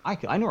I know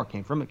where it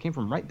came from. It came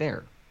from right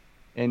there.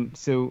 And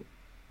so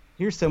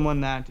here's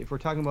someone that, if we're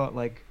talking about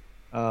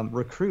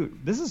recruit,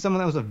 this is someone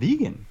that was a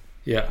vegan.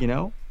 Yeah.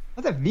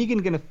 How's that vegan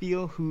going to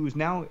feel who's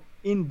now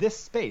in this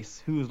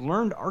space, who's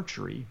learned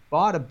archery,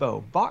 bought a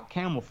bow, bought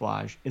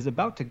camouflage, is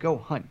about to go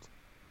hunt?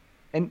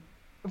 And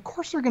of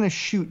course they're going to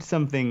shoot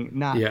something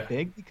not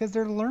big because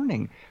they're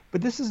learning.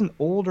 But this is an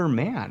older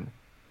man.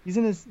 He's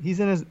in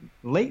his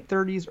late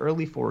 30s,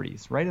 early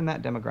 40s, right in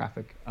that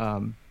demographic.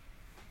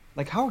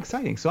 How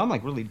exciting. So I'm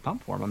really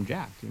pumped for him. I'm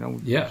jacked, We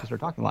just start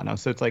talking a lot now.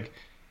 So it's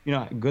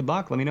good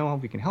luck. Let me know how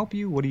we can help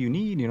you. What do you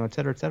need? Et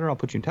cetera, et cetera. I'll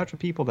put you in touch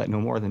with people that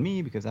know more than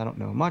me, because I don't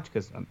know much,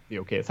 because I'm the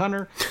Okayest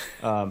hunter.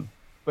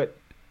 But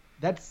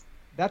that's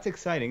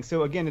exciting.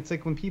 So again, it's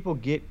when people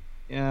get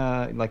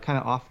kind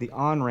of off the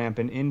on-ramp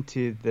and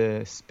into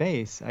the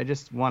space, I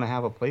just want to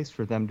have a place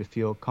for them to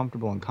feel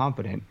comfortable and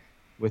confident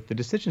with the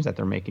decisions that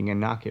they're making and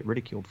not get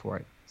ridiculed for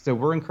it. So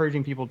we're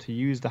encouraging people to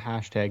use the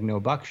hashtag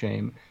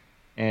 #NoBuckShame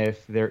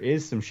if there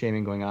is some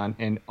shaming going on.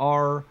 And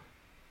our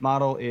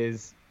model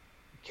is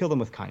kill them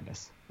with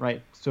kindness,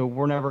 right? So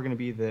we're never going to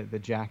be the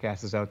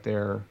jackasses out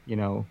there,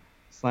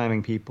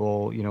 slamming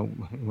people.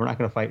 We're not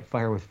going to fight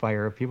fire with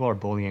fire. If people are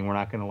bullying, we're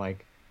not going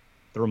to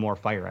throw more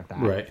fire at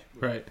that.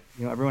 Right.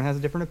 Everyone has a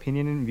different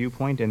opinion and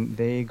viewpoint, and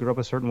they grew up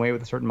a certain way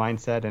with a certain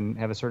mindset and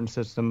have a certain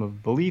system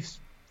of beliefs.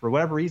 For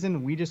whatever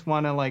reason, we just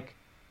want to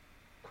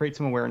create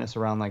some awareness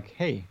around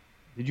hey,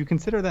 did you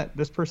consider that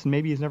this person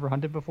maybe has never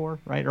hunted before,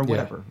 right? Or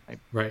whatever. Yeah.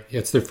 Right. Yeah,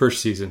 it's their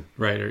first season,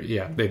 right? Or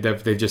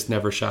they've just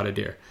never shot a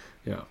deer.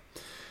 Yeah.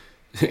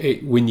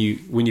 When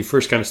you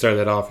first kind of started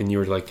that off and you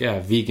were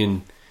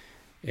vegan,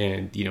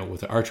 and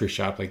with the archery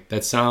shop,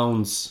 that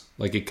sounds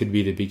like it could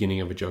be the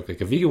beginning of a joke.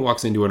 A vegan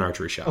walks into an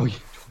archery shop. Oh yeah,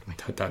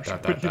 totally.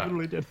 It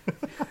literally did.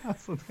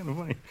 That's kind of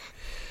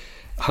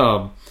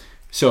funny.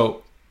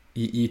 So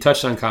you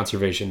touched on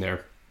conservation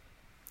there.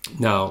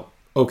 Now,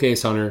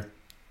 Okayest Hunter,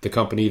 the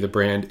company, the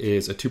brand,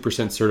 is a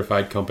 2%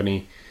 certified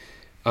company.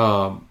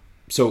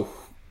 So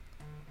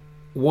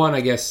one,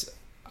 I guess,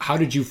 how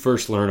did you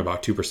first learn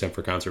about 2%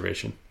 for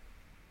conservation?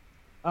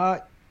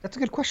 That's a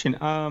good question.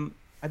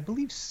 I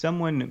believe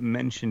someone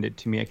mentioned it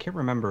to me. I can't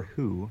remember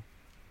who,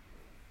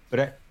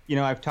 but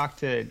I've talked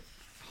to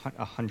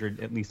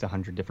at least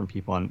 100 different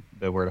people on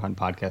the Where to Hunt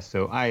podcast.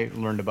 So I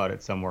learned about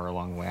it somewhere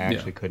along the way. I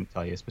actually couldn't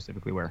tell you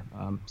specifically where.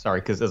 Sorry,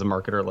 because as a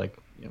marketer,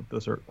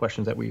 those are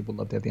questions that we would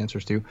love to have the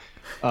answers to.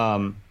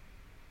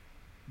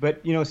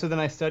 But so then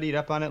I studied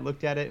up on it,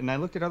 looked at it, and I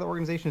looked at other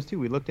organizations too.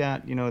 We looked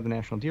at the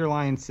National Deer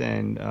Alliance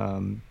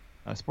and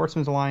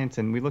Sportsman's Alliance,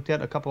 and we looked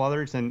at a couple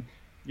others, and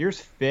yours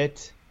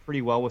fit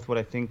pretty well with what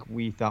I think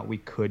we thought we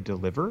could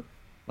deliver.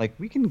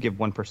 We can give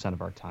 1%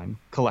 of our time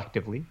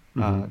collectively,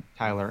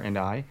 Tyler and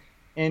I,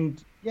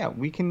 and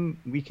we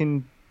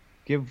can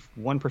give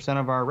 1%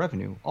 of our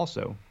revenue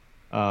also.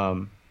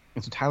 And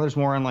so Tyler's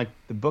more on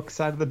the book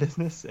side of the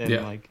business,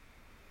 and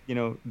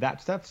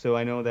that stuff. So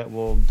I know that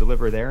we'll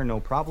deliver there, no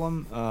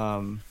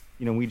problem.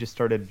 We just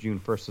started June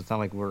 1st, so it's not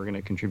like we're going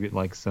to contribute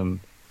like some,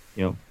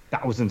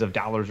 thousands of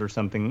dollars or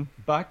something.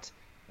 But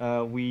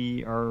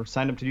we are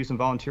signed up to do some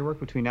volunteer work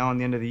between now and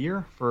the end of the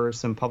year for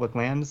some public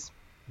lands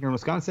here in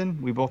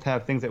Wisconsin. We both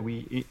have things that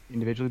we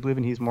individually believe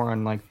in. He's more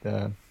on like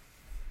the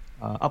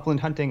upland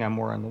hunting. I'm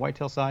more on the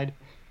whitetail side.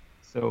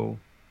 So,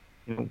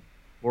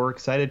 we're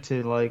excited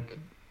to like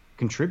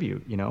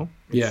contribute,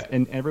 Yeah.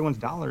 And everyone's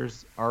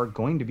dollars are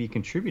going to be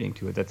contributing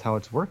to it. That's how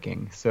it's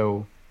working.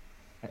 So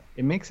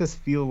it makes us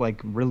feel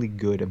like really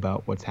good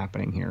about what's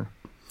happening here.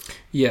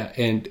 Yeah.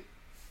 And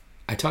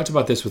I talked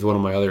about this with one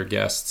of my other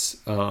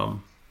guests.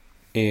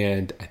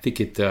 And I think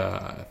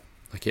I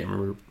can't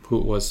remember who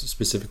it was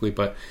specifically,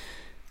 but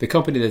the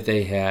company that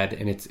they had,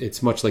 and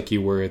it's much like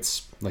you, where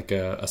it's like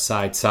a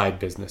side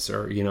business,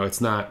 or,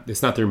 it's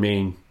not their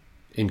main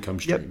income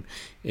stream.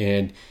 Yep.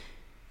 And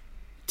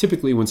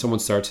typically when someone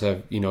starts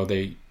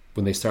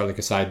when they start like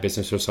a side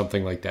business or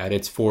something like that,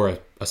 it's for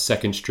a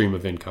second stream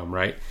of income,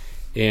 right?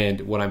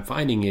 And what I'm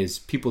finding is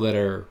people that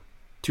are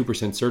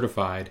 2%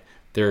 certified,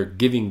 they're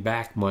giving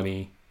back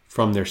money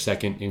from their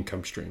second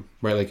income stream,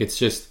 right? Like it's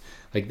just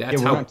like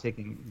that's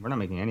we're not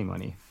making any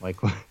money. Like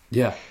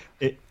yeah,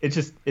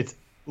 it's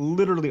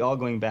literally all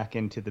going back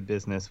into the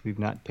business. We've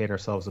not paid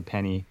ourselves a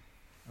penny.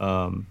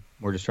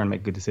 We're just trying to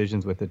make good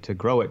decisions with it to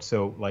grow it.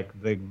 So like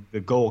the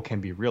goal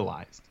can be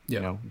realized,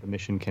 yeah. The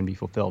mission can be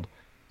fulfilled.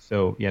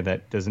 So yeah,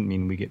 that doesn't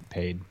mean we get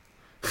paid.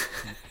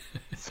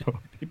 So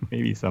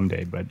maybe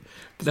someday, but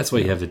that's why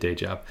you have the day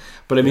job.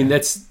 But I mean,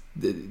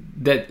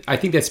 that I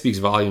think that speaks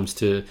volumes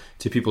to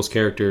people's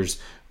characters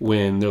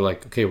when they're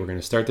like, okay, we're going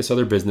to start this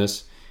other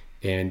business.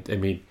 And I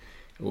mean,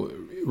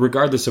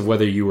 regardless of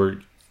whether you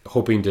were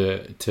hoping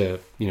to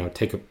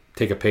take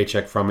a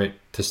paycheck from it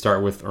to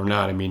start with or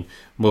not. I mean,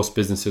 most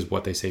businesses,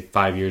 what they say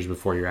 5 years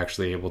before you're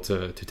actually able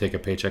to take a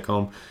paycheck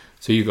home.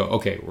 So you go,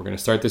 okay, we're going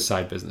to start this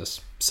side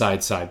business,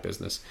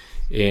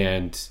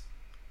 and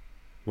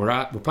we're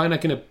probably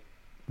not going to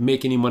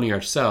make any money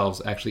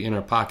ourselves actually in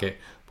our pocket,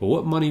 but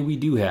what money we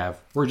do have,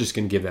 we're just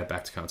going to give that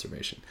back to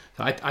conservation.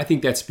 So I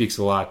think that speaks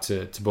a lot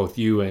to both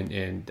you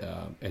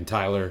and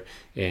Tyler,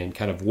 and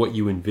kind of what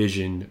you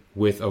envision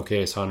with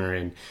Okayest Hunter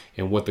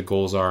and what the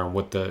goals are and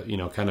what the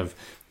kind of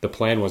the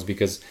plan was,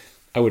 because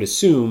I would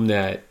assume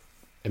that,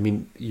 I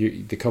mean,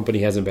 the company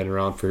hasn't been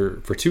around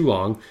for too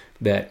long,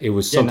 that it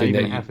was something not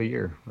even half a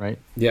year, right?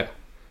 Yeah.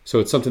 So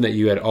it's something that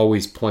you had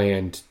always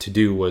planned to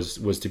do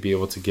was to be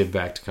able to give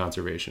back to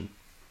conservation.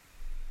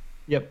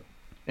 Yep.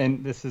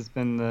 And this has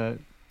been a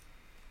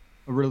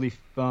really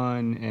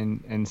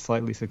fun and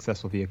slightly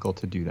successful vehicle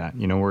to do that.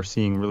 We're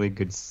seeing really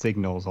good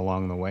signals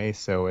along the way.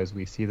 So as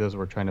we see those,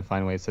 we're trying to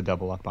find ways to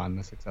double up on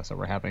the success that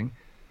we're having.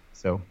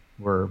 So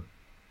we're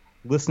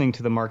listening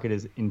to the market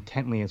as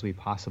intently as we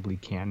possibly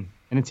can.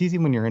 And it's easy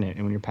when you're in it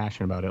and when you're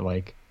passionate about it.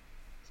 Like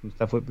some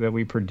stuff that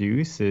we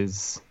produce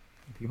is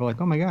people are like,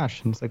 oh my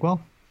gosh. And it's like,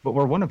 well, but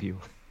we're one of you,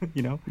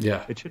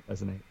 Yeah. It should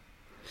resonate.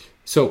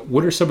 So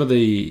what are some of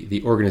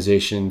the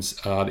organizations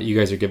that you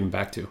guys are giving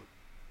back to?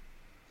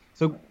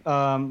 So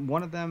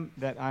one of them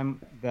that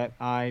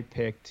I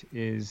picked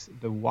is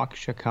the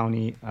Waukesha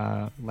County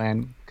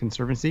Land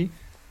Conservancy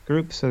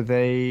Group. So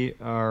they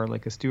are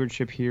like a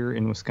stewardship here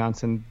in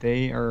Wisconsin.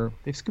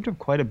 They've scooped up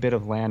quite a bit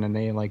of land, and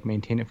they like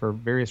maintain it for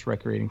various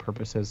recreating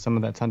purposes. Some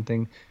of that's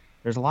hunting.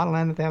 There's a lot of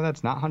land that they have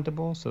that's not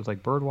huntable. So it's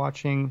like bird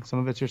watching. Some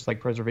of it's just like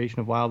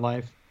preservation of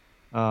wildlife.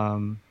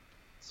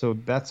 So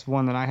that's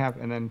one that I have.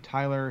 And then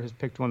Tyler has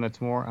picked one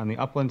that's more on the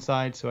upland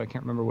side. So I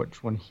can't remember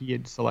which one he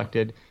had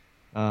selected.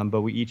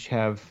 But we each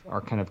have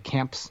our kind of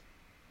camps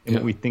and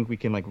what we think we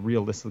can like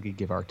realistically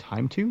give our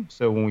time to.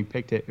 So when we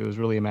picked it, it was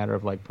really a matter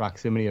of like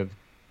proximity of,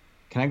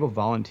 can I go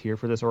volunteer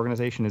for this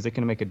organization? Is it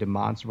going to make a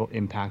demonstrable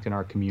impact in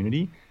our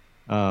community?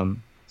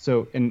 And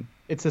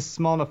it's a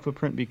small enough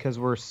footprint because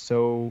we're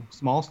so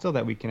small still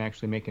that we can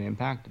actually make an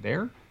impact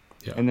there.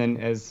 Yeah. And then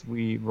as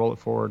we roll it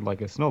forward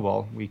like a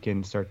snowball, we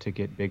can start to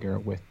get bigger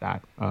with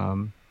that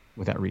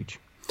reach.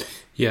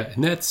 Yeah,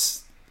 and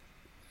that's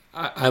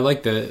I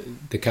like the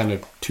kind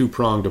of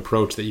two-pronged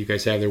approach that you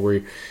guys have there,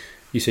 where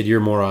you said you're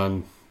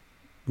more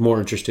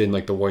interested in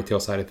like the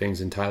whitetail side of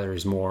things, and Tyler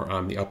is more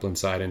on the upland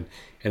side, and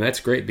that's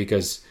great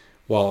because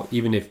while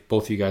even if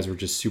both of you guys were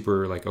just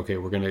super like, okay,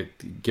 we're going to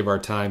give our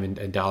time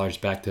and dollars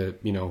back to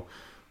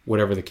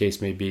whatever the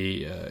case may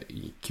be,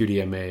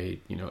 QDMA,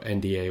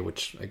 NDA,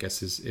 which I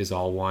guess is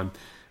all one,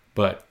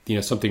 but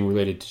something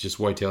related to just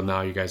whitetail.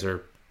 Now you guys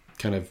are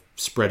kind of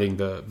spreading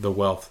the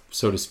wealth,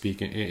 so to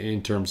speak,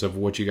 in terms of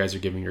what you guys are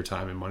giving your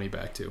time and money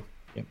back to.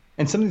 Yeah.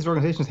 And some of these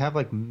organizations have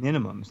like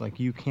minimums, like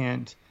you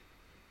can't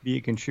be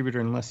a contributor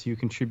unless you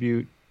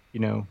contribute,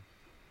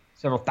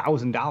 several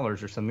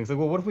 $1,000s or something. It's like,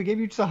 well, what if we gave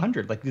you just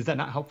 100? Like, is that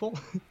not helpful?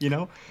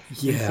 Yeah.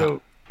 And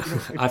so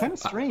it's kind of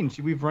strange.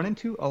 We've run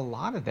into a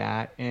lot of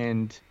that.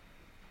 And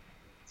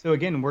so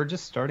again, we're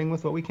just starting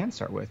with what we can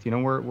start with.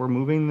 We're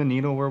moving the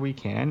needle where we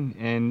can.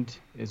 And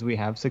as we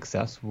have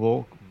success,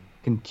 we'll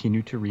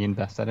continue to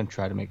reinvest that and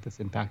try to make this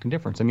impact and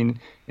difference. I mean,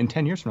 in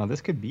 10 years from now,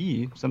 this could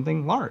be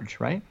something large,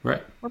 right?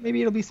 Right. Or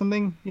maybe it'll be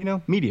something,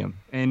 medium,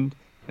 and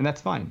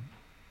that's fine.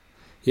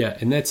 Yeah,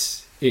 and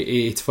it's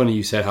funny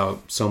you said how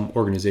some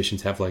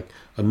organizations have like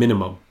a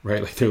minimum,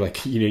 right? Like they're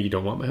like, you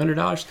don't want my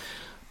 $100,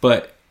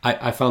 but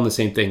I found the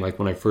same thing. Like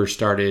when I first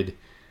started,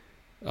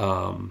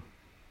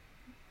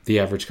 the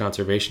average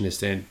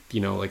conservationist, and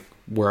like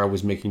where I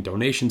was making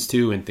donations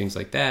to and things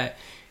like that,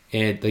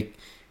 and like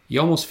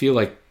you almost feel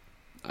like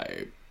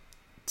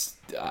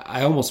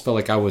I almost felt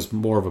like I was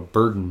more of a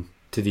burden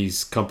to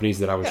these companies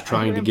that I was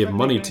trying to give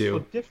money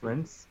to.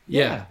 Difference,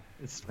 yeah,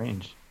 it's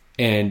strange.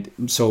 And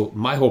so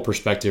my whole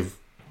perspective,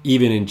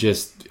 even in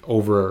just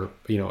over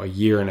a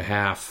year and a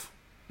half,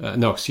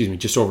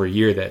 just over a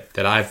year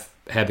that I've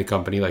had the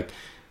company, like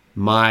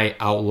my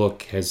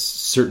outlook has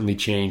certainly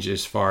changed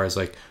as far as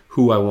like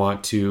who I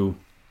want to,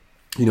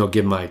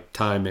 give my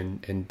time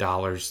and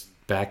dollars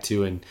back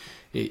to. And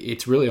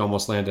it's really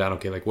almost landed on,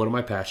 okay, like what am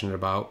I passionate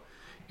about?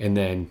 And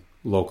then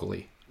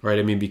locally, right?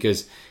 I mean,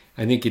 because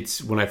I think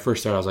it's when I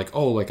first started, I was like,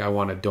 oh, like I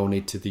want to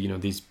donate to the,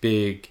 these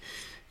big,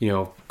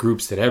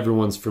 groups that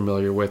everyone's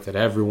familiar with, that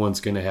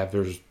everyone's going to have,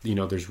 there's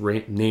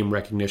name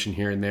recognition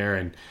here and there.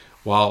 And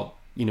while,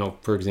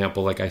 for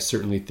example, like I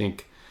certainly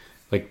think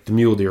like the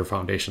Mule Deer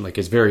Foundation, like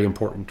is very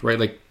important, right?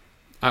 Like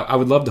I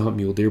would love to hunt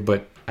mule deer,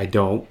 but I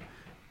don't,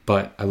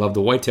 but I love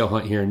the whitetail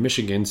hunt here in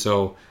Michigan.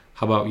 So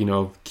how about,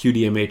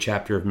 QDMA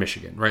chapter of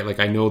Michigan, right? Like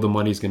I know the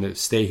money's going to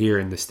stay here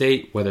in the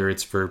state, whether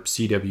it's for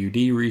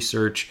CWD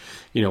research,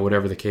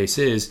 whatever the case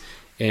is.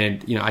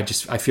 And,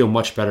 I feel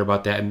much better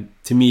about that. And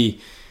to me,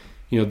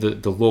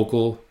 the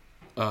local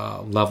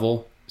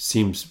level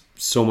seems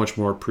so much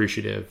more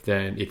appreciative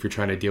than if you're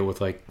trying to deal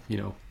with like,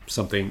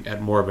 something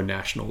at more of a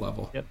national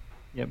level.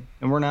 Yep.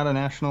 And we're not a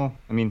national,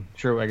 I mean,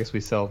 sure, I guess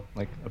we sell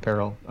like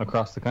apparel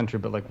across the country,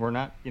 but like we're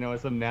not,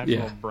 it's a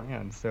national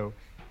brand. So,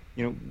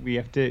 we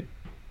have to,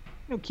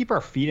 keep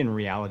our feet in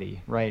reality,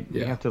 right?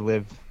 Yeah. We have to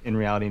live in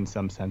reality in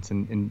some sense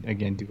and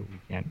again, do what we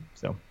can.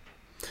 So,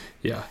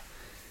 yeah.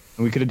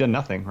 And we could have done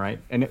nothing, right?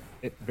 And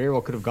it very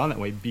well could have gone that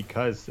way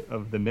because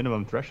of the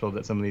minimum threshold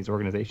that some of these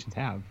organizations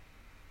have.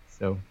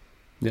 So,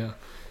 yeah.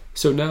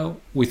 So now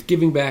with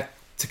giving back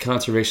to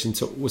conservation,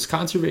 so was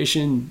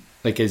conservation,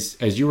 like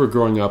as you were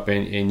growing up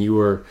and you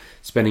were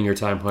spending your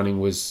time hunting,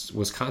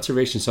 was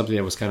conservation something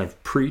that was kind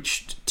of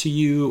preached to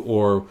you,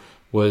 or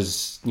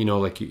was,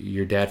 like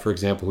your dad, for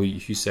example, who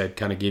you said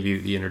kind of gave you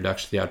the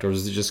introduction to the outdoors,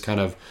 was it just kind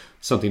of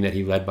something that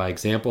he led by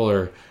example,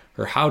 or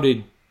how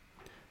did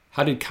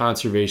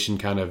conservation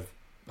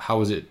how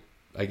was it,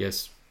 I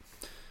guess,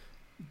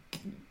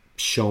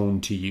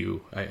 shown to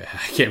you? I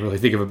can't really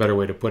think of a better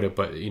way to put it,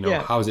 but,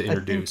 how was it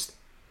introduced?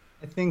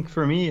 I think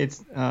for me,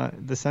 it's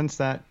the sense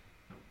that,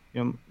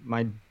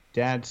 my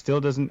dad still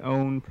doesn't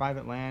own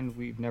private land.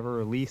 We've never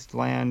released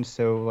land.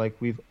 So like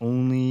we've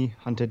only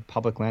hunted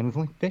public land. We've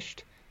only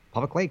fished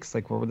public lakes,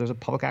 like where there's a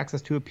public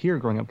access to a pier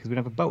growing up because we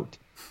don't have a boat.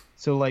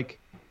 So like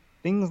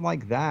things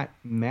like that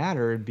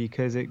mattered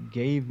because it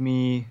gave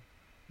me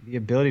the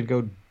ability to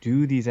go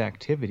do these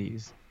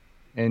activities.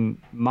 And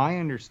my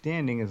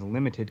understanding is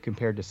limited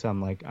compared to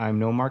some. Like I'm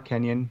no Mark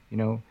Kenyon,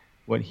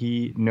 what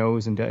he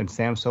knows and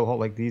Sam Soholt,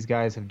 like these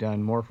guys have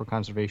done more for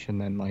conservation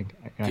than like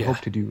I hope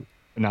to do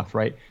enough,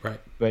 right? Right.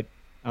 But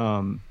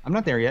I'm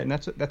not there yet, and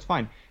that's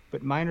fine.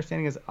 But my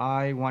understanding is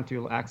I want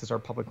to access our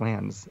public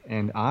lands,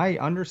 and I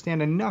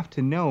understand enough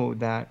to know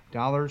that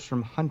dollars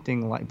from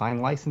hunting, like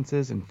buying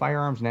licenses and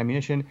firearms and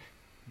ammunition,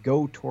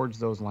 go towards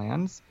those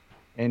lands.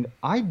 And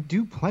I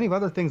do plenty of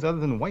other things other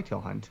than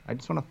whitetail hunt. I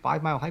just want a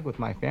 5-mile hike with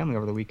my family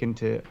over the weekend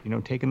to,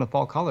 take in the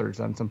fall colors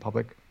on some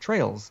public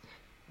trails.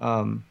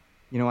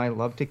 I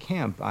love to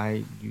camp.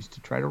 I used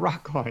to try to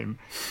rock climb.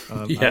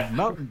 I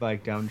mountain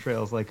bike down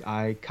trails. Like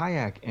I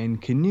kayak and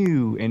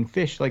canoe and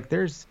fish. Like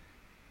there's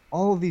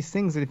all of these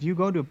things that if you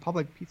go to a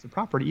public piece of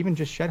property, even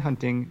just shed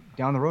hunting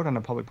down the road on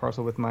a public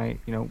parcel with my,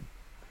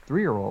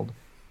 3-year-old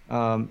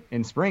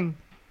in spring,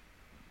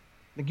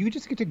 like you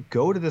just get to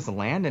go to this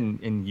land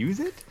and use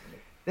it.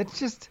 That's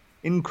just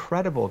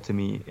incredible to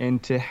me.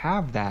 And to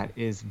have that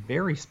is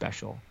very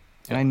special.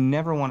 And I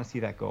never want to see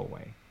that go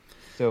away.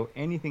 So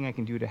anything I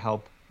can do to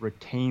help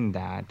retain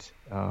that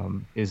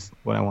is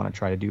what I want to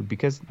try to do.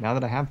 Because now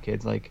that I have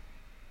kids, like,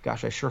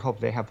 gosh, I sure hope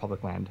they have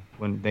public land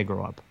when they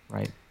grow up,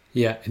 right?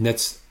 Yeah, and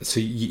that's, so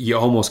you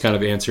almost kind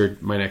of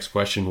answered my next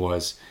question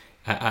was,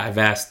 I've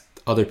asked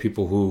other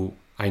people who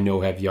I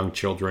know have young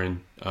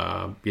children.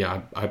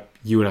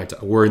 You and I,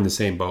 we're in the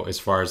same boat as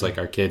far as like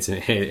our kids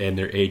and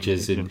their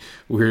ages. And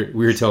we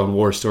were telling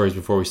war stories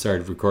before we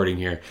started recording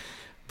here.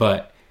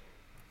 But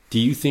do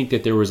you think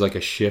that there was like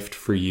a shift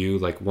for you,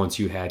 like once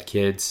you had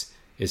kids,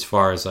 as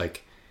far as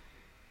like,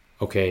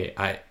 okay,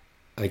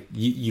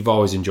 you've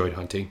always enjoyed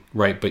hunting,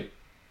 right? But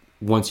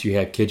once you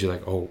had kids, you're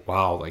like, oh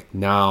wow, like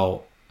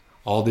now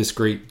all these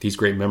great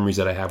memories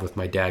that I have with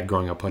my dad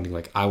growing up hunting,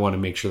 like I want to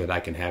make sure that I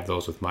can have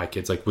those with my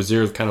kids. Like, was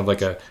there kind of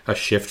like a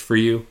shift for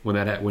you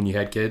when you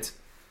had kids?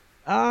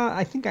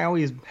 I think I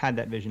always had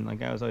that vision.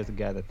 Like I was always the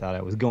guy that thought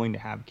I was going to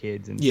have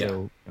kids, and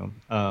so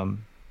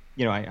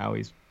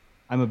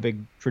I'm a big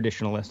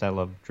traditionalist. I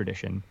love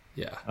tradition.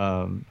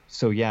 Yeah.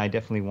 So yeah, I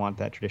definitely want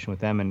that tradition with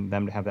them and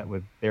them to have that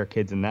with their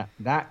kids, and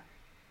that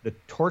the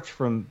torch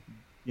from,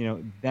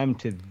 them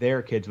to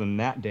their kids when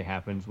that day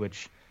happens,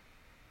 which,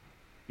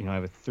 I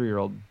have a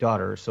 3-year-old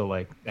daughter, so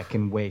like that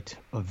can wait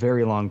a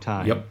very long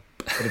time. Yep.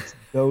 But it's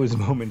those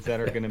moments that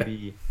are going to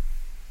be,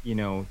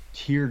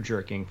 tear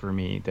jerking for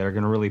me, that are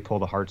going to really pull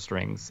the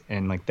heartstrings.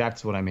 And like,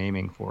 that's what I'm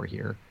aiming for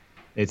here.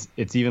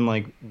 It's even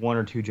like 1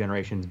 or 2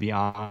 generations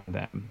beyond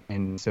them.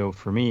 And so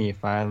for me,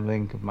 if I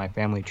think of my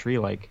family tree,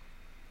 like,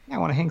 I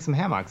want to hang some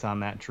hammocks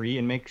on that tree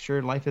and make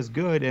sure life is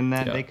good and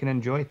that they can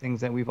enjoy things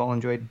that we've all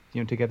enjoyed,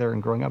 together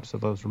and growing up. So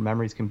those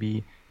memories can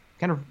be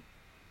kind of,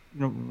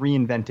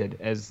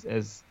 reinvented as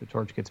the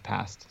torch gets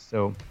passed.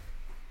 So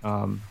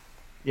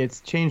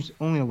it's changed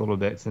only a little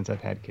bit since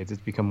I've had kids.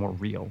 It's become more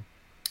real.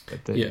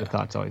 But the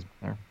thought's always been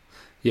there.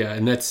 Yeah,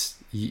 and that's,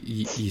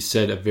 you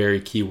said a very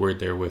key word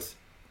there with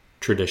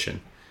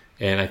tradition.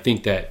 And I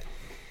think that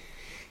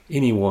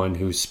anyone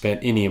who's spent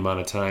any amount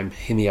of time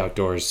in the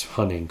outdoors,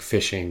 hunting,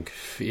 fishing,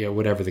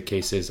 whatever the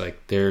case is, like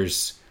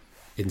there's,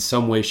 in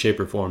some way, shape,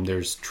 or form,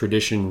 there's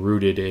tradition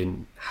rooted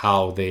in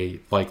how they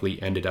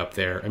likely ended up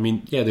there. I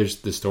mean,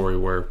 there's the story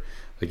where,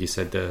 like you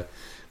said, the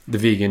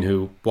vegan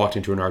who walked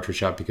into an archery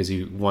shop because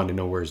he wanted to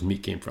know where his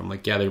meat came from.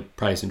 Like, there's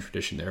probably some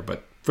tradition there,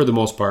 but for the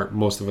most part,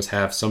 most of us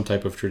have some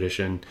type of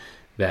tradition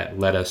that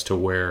led us to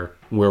where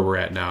we're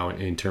at now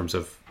in terms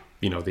of,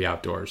 the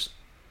outdoors.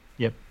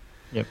 Yep,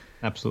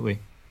 absolutely.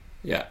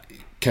 Yeah,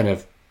 kind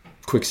of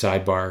quick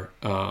sidebar.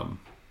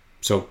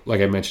 So,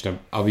 like I mentioned,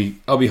 I'll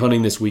be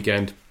hunting this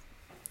weekend,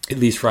 at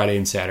least Friday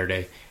and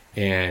Saturday,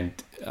 and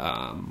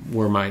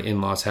where my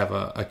in-laws have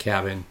a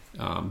cabin,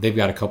 they've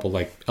got a couple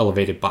like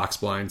elevated box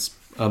blinds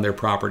on their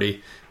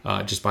property,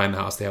 just behind the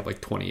house. They have like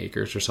 20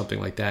 acres or something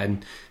like that,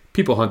 and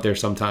people hunt there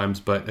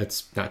sometimes, but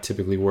that's not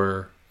typically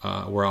where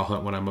I'll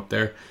hunt when I'm up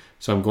there.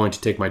 So I'm going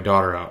to take my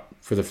daughter out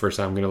for the first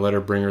time. I'm going to let her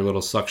bring her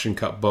little suction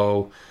cup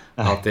bow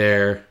out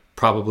there,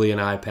 probably an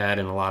iPad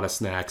and a lot of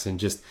snacks, and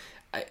just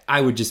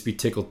I would just be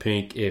tickled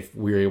pink if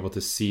we were able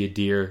to see a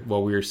deer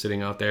while we were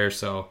sitting out there.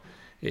 So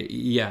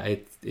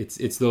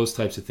it's those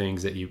types of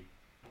things that you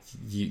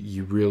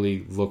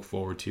really look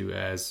forward to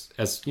as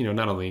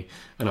not only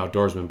an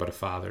outdoorsman but a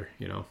father.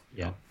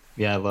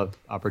 I love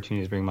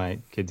opportunities to bring my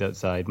kids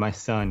outside. My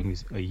son,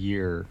 who's a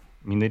year,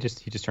 he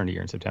just turned a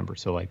year in September,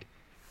 so like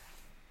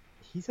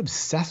he's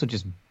obsessed with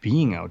just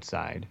being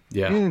outside.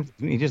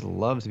 He just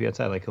loves to be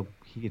outside. Like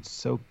he gets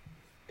so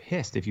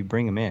pissed if you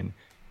bring him in,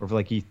 or if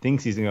like he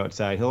thinks he's gonna go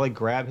outside, he'll like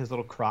grab his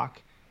little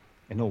crock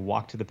and he'll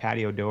walk to the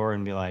patio door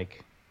and be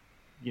like,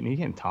 he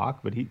can't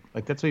talk, but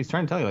that's what he's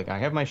trying to tell you. Like, I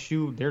have my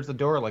shoe, there's the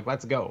door, like,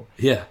 let's go.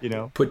 Yeah.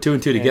 Put 2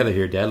 and 2 together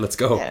here, Dad. Let's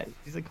go. Yeah.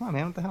 He's like, come on,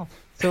 man, what the hell?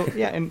 So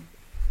yeah, and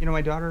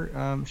my daughter,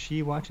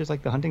 she watches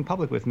like the hunting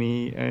public with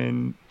me,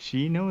 and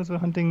she knows what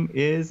hunting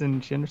is,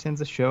 and she understands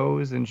the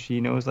shows, and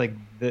she knows like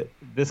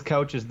this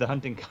couch is the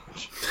hunting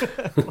couch.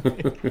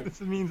 Like,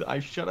 this means I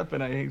shut up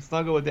and I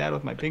snuggle with Dad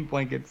with my pink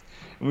blankets,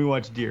 and we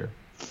watch deer.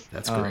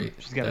 That's great.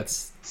 She's got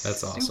that's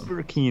awesome.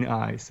 Super keen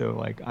eye. So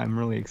like, I'm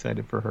really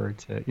excited for her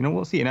to,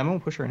 we'll see, and I'm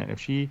gonna push her in it. If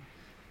she,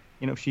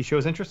 if she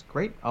shows interest,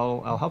 great.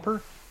 I'll help her.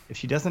 If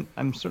she doesn't,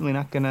 I'm certainly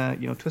not gonna,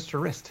 twist her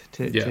wrist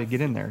to get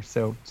in there.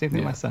 So same thing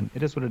with my son.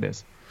 It is what it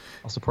is.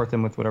 I'll support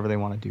them with whatever they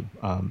want to do.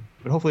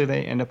 But hopefully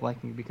they end up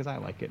liking it because I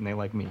like it and they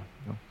like me.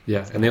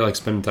 Yeah, and they like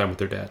spending time with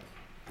their dad.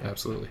 Yeah.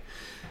 Absolutely.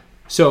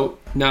 So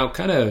now,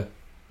 kind of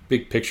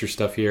big picture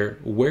stuff here.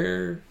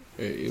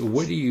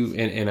 What do you,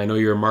 and I know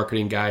you're a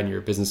marketing guy and you're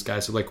a business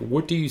guy, so like,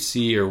 what do you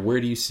see, or where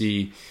do you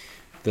see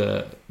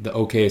the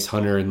Okayest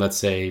hunter in, let's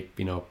say,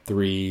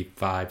 3,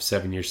 5,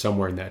 7 years,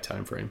 somewhere in that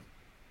time frame?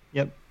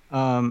 Yep.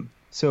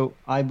 So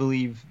I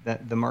believe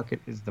that the market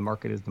is the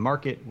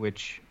market,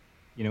 which,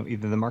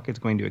 either the market's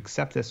going to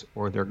accept this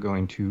or they're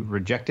going to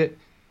reject it.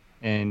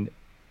 And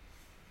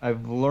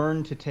I've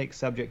learned to take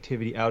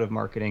subjectivity out of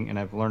marketing, and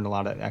I've learned a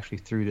lot of it actually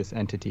through this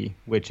entity,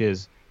 which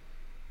is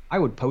I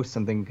would post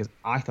something because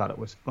I thought it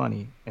was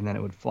funny, and then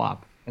it would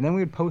flop. And then we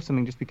would post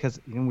something just because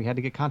we had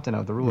to get content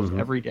out. The rule is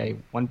every day,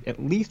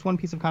 at least one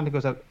piece of content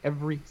goes out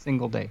every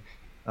single day.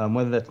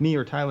 Whether that's me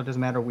or Tyler,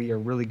 doesn't matter. We are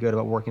really good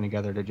about working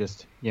together to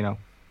just,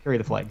 carry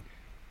the flag.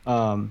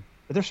 But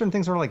there's certain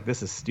things where we're like,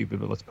 this is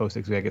stupid, but let's post it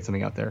because we gotta get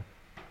something out there.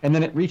 And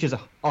then it reaches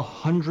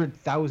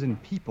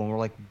 100,000 people, and we're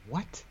like,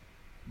 what?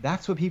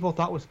 That's what people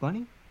thought was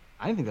funny?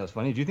 I didn't think that was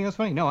funny. Did you think that was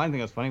funny? No, I didn't think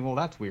that was funny. Well,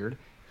 that's weird.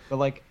 But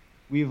like,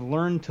 we've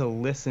learned to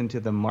listen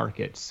to the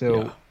market.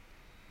 So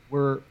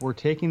we're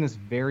taking this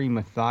very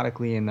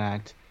methodically, in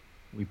that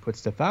we put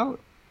stuff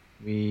out,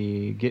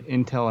 we get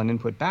intel and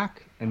input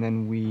back, and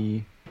then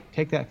we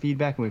take that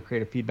feedback and we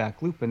create a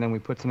feedback loop, and then we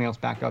put something else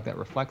back out that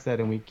reflects that,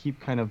 and we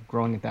keep kind of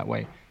growing it that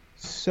way.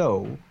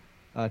 So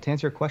to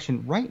answer your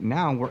question, right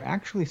now we're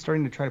actually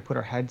starting to try to put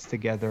our heads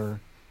together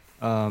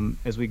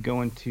as we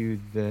go into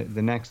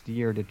the next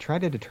year to try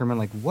to determine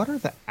like, what are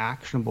the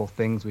actionable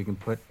things we can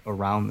put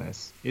around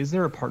this? Is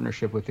there a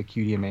partnership with the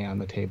QDMA on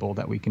the table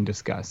that we can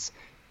discuss?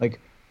 Like,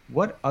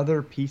 what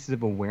other pieces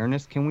of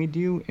awareness can we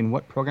do, and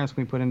what programs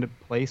can we put into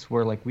place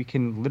where like we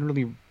can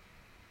literally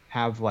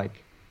have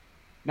like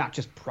not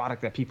just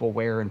product that people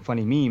wear and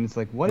funny memes.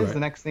 Like, what is the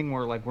next thing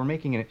where like we're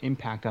making an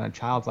impact on a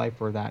child's life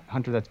or that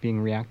hunter that's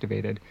being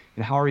reactivated,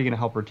 and how are you going to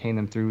help retain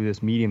them through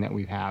this medium that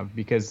we have?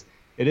 Because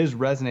it is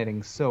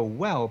resonating so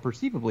well,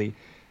 perceivably,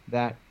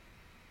 that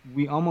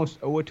we almost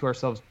owe it to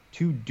ourselves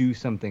to do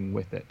something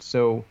with it.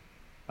 So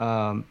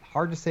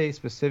hard to say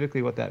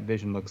specifically what that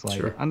vision looks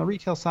like. Sure. On the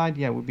retail side,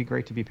 yeah, it would be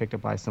great to be picked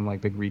up by some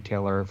like big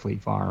retailer,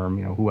 Fleet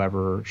Farm,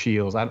 whoever,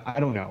 Shields. I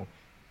don't know.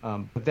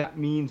 But that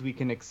means we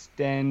can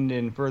extend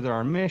and further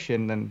our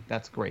mission, then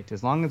that's great.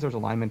 As long as there's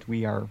alignment,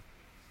 we are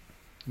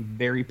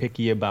very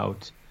picky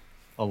about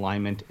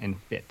alignment and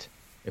fit.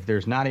 If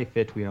there's not a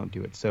fit, we don't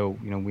do it. So,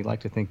 we like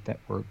to think that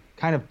we're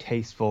kind of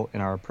tasteful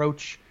in our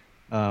approach.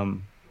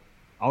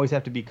 Always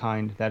have to be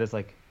kind. That is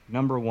like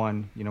number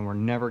one. We're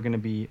never going to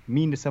be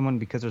mean to someone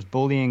because there's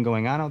bullying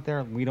going on out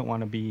there. We don't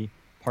want to be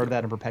part of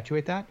that and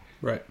perpetuate that.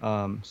 Right.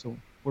 So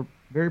we're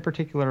very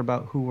particular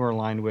about who we're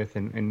aligned with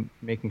and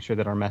making sure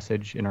that our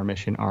message and our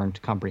mission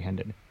aren't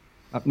comprehended.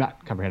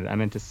 Not comprehended. I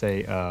meant to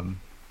say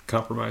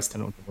compromised. I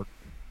don't know what the word.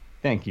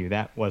 Thank you.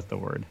 That was the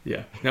word.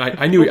 Yeah. No,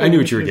 I knew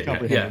what you were getting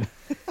at. Yeah.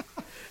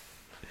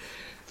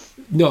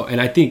 No, and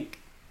I think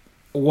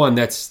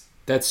that's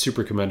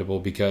super commendable,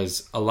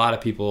 because a lot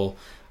of people,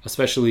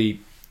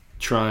 especially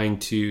trying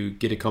to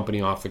get a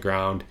company off the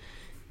ground,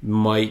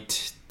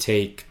 might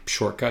take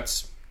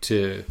shortcuts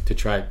to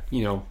try,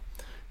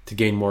 to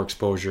gain more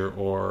exposure,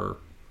 or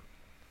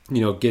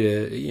get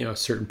a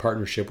certain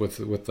partnership with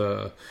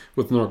an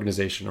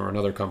organization or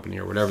another company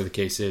or whatever the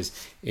case is.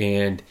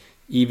 And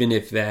even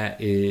if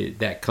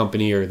that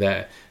company or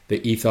that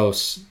the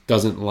ethos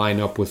doesn't line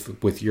up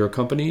with your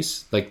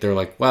company's, like they're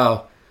like,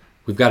 well,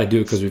 we've got to do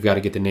it because we've got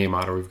to get the name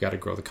out, or we've got to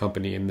grow the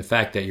company. And the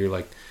fact that you're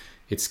like,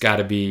 it's got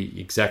to be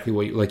exactly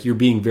you're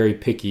being very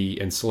picky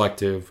and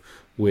selective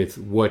with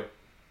what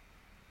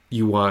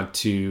you want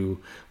to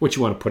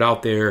put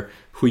out there,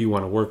 who you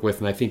want to work with.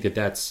 And I think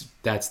that's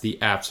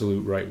the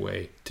absolute right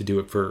way to do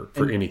it for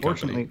any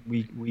company.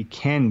 Fortunately, we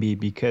can be,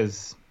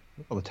 because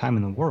all the time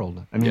in the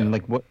world. I mean,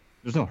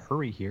 there's no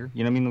hurry here.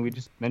 We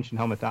just mentioned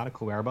how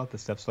methodical we are about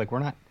this stuff. So we're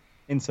not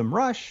in some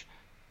rush.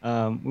 We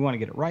want to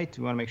get it right.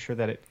 We want to make sure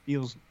that it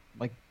feels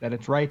like that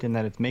it's right and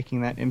that it's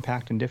making that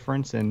impact and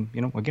difference. And,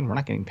 again, we're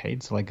not getting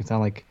paid. So it's not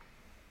like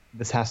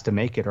this has to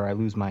make it or I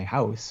lose my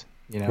house,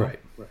 Right.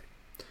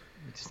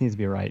 It just needs to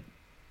be right.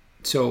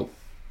 So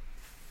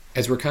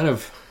as we're kind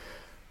of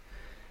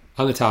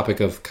on the topic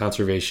of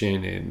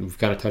conservation, and we've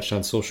kind of touched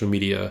on social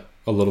media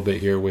a little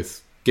bit here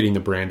with getting the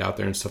brand out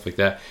there and stuff like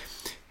that,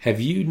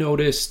 have you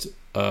noticed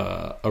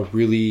a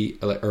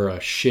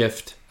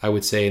shift, I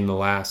would say, in the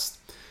last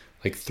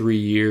 3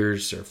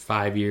 years or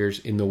 5 years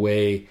in the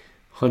way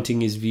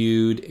hunting is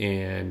viewed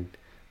and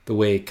the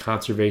way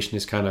conservation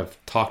is kind of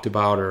talked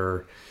about?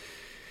 Or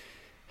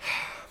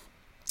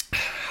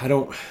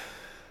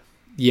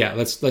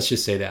let's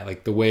just say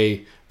that, the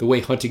way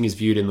hunting is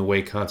viewed and the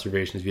way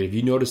conservation is viewed. Have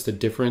you noticed a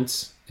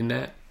difference in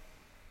that?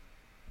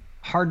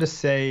 Hard to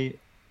say.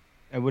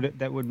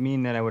 That would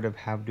mean that I would have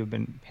had to have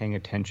been paying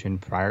attention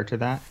prior to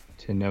that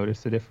to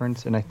notice the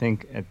difference. And I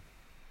think at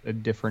a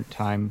different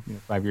time,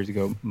 5 years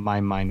ago,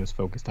 my mind was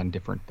focused on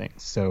different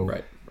things.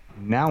 So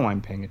now I'm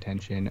paying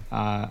attention.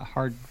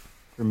 Hard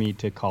for me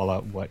to call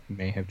out what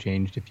may have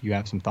changed. If you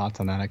have some thoughts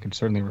on that, I could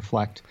certainly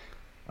reflect.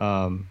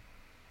 But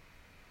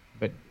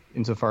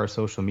insofar as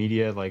social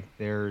media,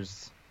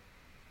 there's,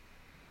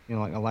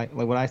 like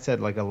what I said,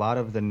 a lot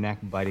of the neck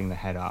biting the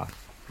head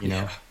off.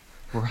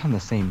 We're on the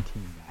same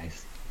team,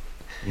 guys.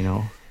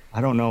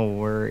 I don't know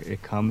where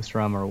it comes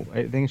from, or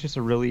I think it's just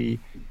a really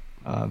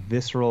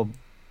visceral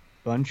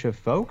bunch of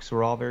folks.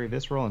 We're all very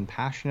visceral and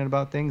passionate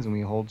about things, and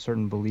we hold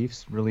certain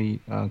beliefs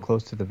really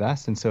close to the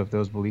vest. And so if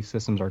those belief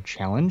systems are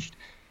challenged,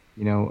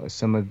 there's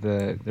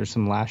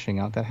some lashing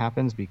out that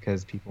happens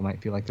because people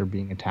might feel like they're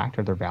being attacked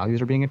or their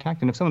values are being attacked.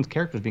 And if someone's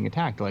character is being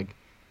attacked,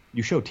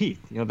 you show teeth.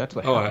 That's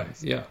what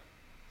happens. Yeah.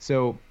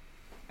 So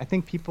I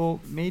think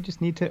people may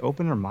just need to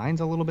open their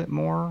minds a little bit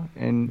more,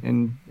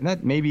 and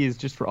that maybe is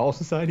just for all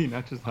society,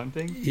 not just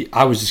hunting.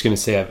 I was just going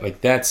to say,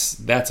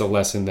 that's a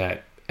lesson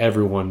that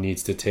everyone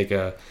needs to take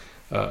a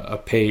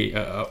page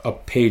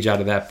out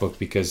of that book,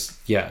 because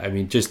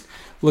just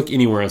look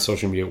anywhere on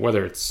social media,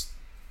 whether it's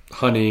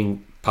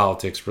hunting,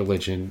 politics,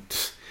 religion,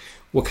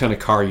 what kind of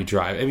car you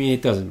drive.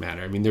 It doesn't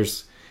matter.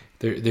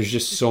 There's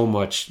just so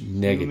much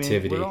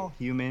negativity. We're all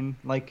human.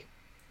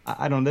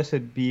 I don't know, this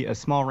would be a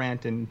small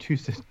rant and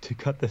choose to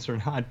cut this or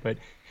not, but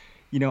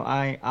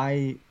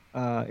I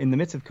in the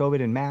midst of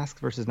COVID and mask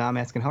versus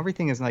non-mask and how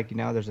everything is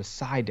now there's a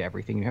side to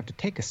everything. You have to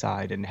take a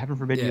side, and heaven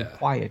forbid you're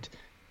quiet.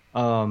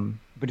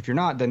 But if you're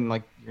not, then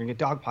you're gonna get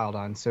dogpiled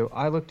on. So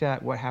I looked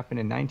at what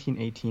happened in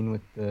 1918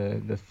 with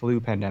the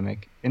flu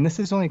pandemic, and this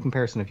is only a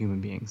comparison of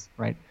human beings,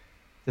 right?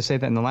 To say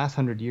that in the last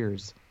 100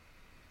 years,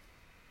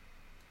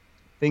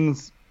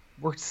 things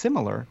were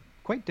similar,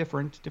 quite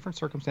different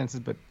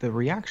circumstances, but the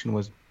reaction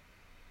was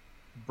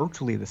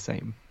virtually the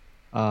same.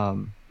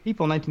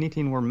 people in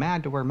 1918 were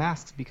mad to wear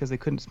masks because they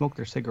couldn't smoke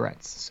their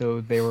cigarettes.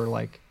 So they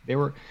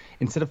were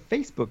instead of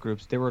Facebook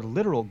groups, there were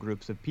literal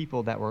groups of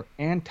people that were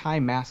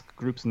anti-mask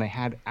groups, and they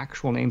had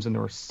actual names, and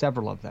there were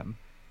several of them.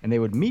 And they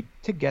would meet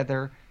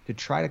together to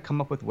try to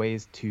come up with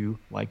ways to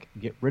like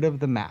get rid of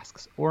the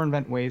masks or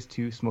invent ways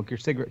to smoke your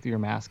cigarette through your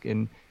mask.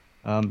 And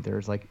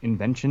there's like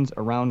inventions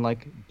around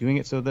like doing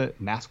it so the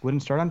mask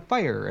wouldn't start on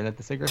fire and that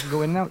the cigarette could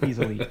go in and out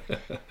easily.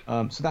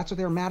 So that's what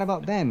they were mad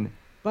about then.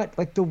 But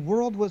like the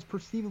world was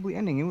perceivably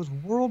ending. It was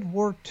World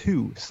War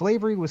II.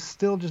 Slavery was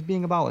still just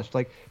being abolished.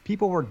 Like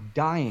people were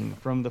dying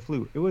from the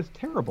flu. It was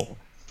terrible.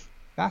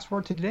 Fast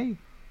forward to today,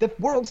 the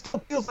world still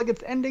feels like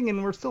it's ending,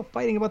 and we're still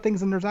fighting about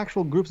things. And there's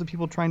actual groups of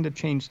people trying to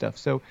change stuff.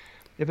 So,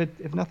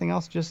 if nothing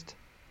else, just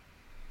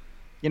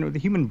the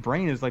human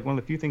brain is like one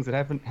of the few things that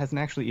hasn't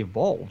actually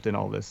evolved in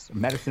all this.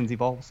 Medicine's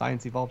evolved,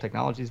 science evolved,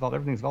 technology's evolved,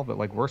 everything's evolved. But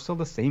like we're still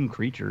the same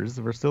creatures.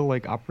 We're still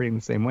like operating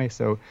the same way.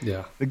 So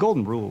yeah, the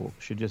golden rule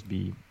should just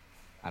be,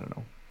 I don't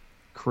know,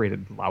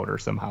 created louder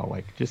somehow.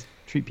 Like just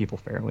treat people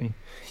fairly.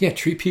 Yeah,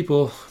 treat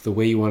people the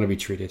way you want to be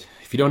treated.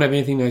 If you don't have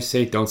anything nice to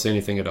say, don't say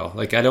anything at all.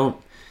 Like I don't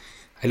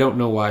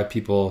know why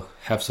people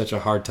have such a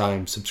hard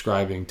time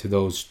subscribing to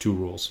those two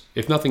rules.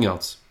 If nothing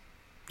else,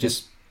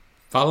 just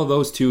follow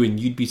those two, and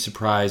you'd be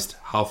surprised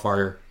how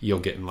far you'll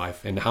get in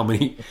life, and how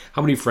many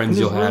friends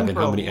you'll have, and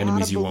how many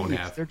enemies you won't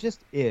have. There just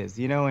is,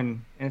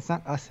 and it's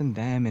not us and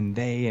them and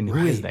they and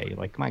who is they?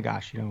 Like my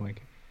gosh,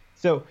 like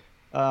so.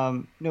 I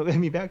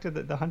mean, back to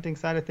the hunting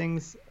side of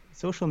things,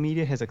 social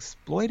media has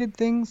exploited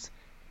things.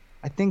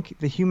 I think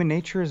the human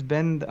nature has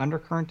been the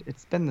undercurrent.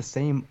 It's been the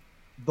same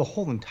the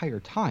whole entire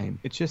time.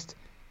 It's just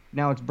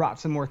now it's brought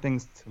some more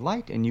things to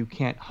light, and you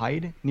can't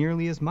hide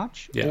nearly as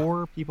much. Yeah.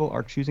 Or people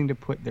are choosing to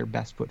put their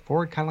best foot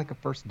forward, kind of like a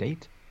first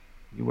date.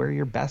 You wear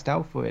your best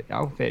outfit,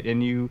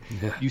 and you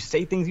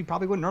say things you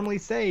probably wouldn't normally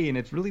say, and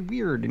it's really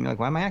weird. And you're like,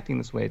 why am I acting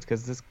this way? It's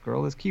because this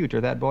girl is cute,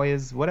 or that boy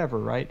is whatever,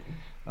 right?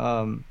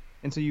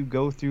 And so you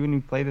go through and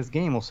you play this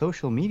game. Well,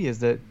 social media is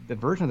the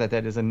version of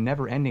that is a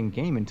never-ending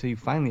game until you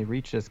finally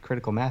reach this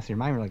critical mass in your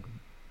mind. You're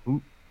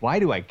like, why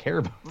do I care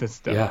about this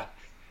stuff?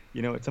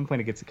 Yeah. At some point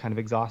it gets kind of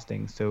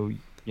exhausting. So,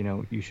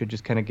 you should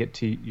just kind of get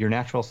to your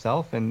natural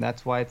self. And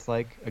that's why it's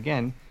like,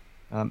 again,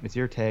 it's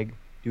your tag.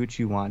 Do what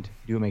you want.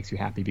 Do what makes you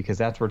happy, because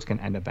that's where it's going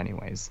to end up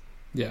anyways.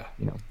 Yeah.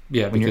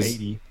 Yeah, when you're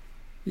 80.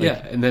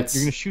 And that's...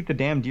 You're going to shoot the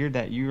damn deer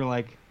that you're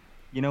like,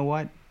 you know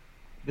what?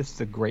 This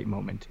is a great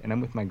moment, and I'm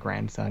with my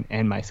grandson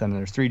and my son, and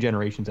there's 3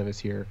 generations of us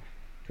here.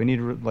 Do I need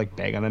to like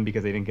bag on them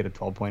because they didn't get a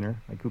 12-pointer?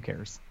 Like, who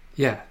cares?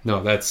 Yeah,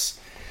 no, that's...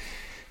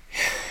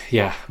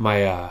 Yeah,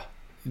 my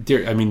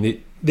deer, I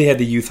mean, they had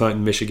the youth hunt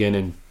in Michigan,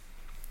 and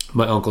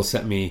my uncle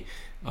sent me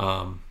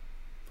a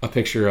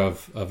picture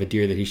of a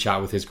deer that he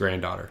shot with his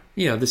granddaughter.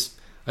 It was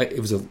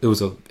a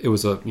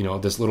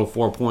this little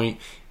 4-point,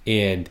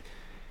 and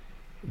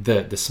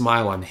the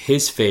smile on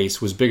his face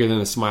was bigger than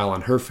the smile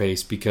on her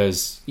face,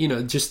 because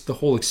just the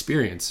whole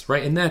experience,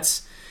 right? And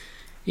that's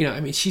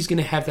she's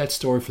gonna have that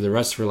story for the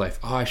rest of her life.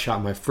 Oh, I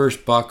shot my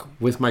first buck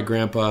with my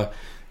grandpa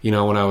when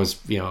I was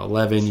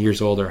 11 years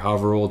old, or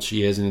however old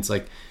she is, and it's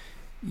like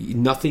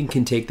nothing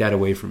can take that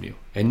away from you,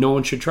 and no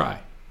one should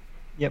try.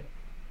 Yep.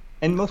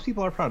 And most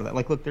people are proud of that.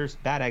 Like, look, there's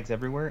bad eggs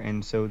everywhere,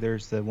 and so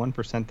there's the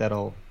 1%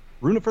 that'll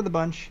ruin it for the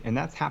bunch, and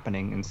that's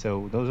happening. And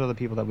so those are the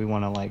people that we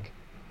want to like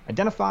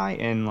identify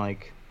and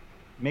like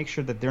make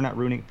sure that they're not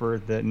ruining for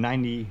the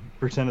 90%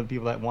 of the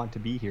people that want to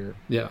be here.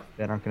 Yeah.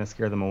 That aren't going to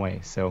scare them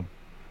away. So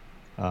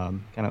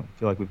kind of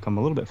feel like we've come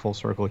a little bit full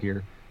circle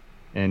here,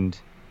 and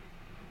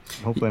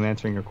hopefully I'm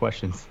answering your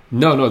questions.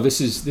 No,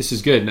 this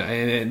is good.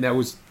 And that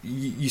was,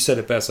 you said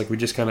it best. Like we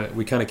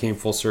kind of came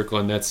full circle,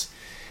 and that's,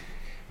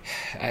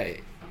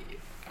 I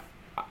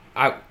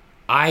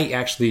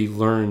actually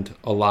learned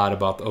a lot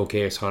about the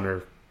Okayest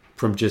hunter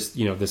from just,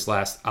 this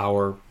last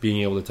hour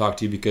being able to talk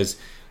to you, because,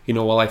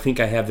 while I think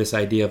I have this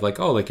idea of like,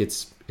 oh, like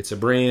it's a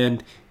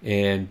brand,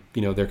 and,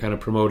 they're kind of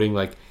promoting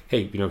like,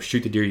 hey,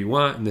 shoot the deer you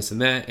want and this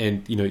and that.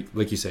 And,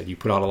 like you said, you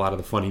put out a lot of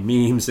the funny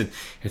memes and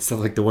stuff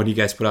like the one you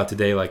guys put out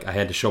today. Like I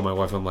had to show my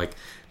wife, I'm like,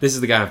 this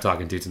is the guy I'm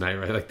talking to tonight,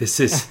 right? Like this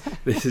is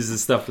the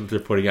stuff that they're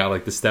putting out,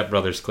 like the Step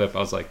Brothers clip. I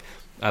was like,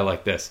 I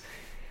like this.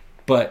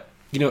 But,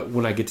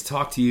 when I get to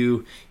talk to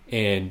you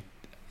and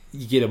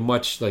you get a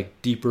much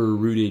like deeper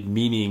rooted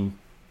meaning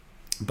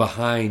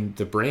behind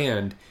the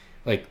brand,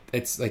 like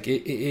it's like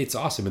it's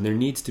awesome. And there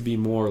needs to be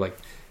more like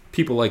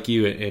people like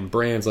you and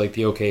brands like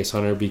the Okayest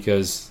hunter,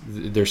 because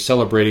they're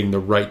celebrating the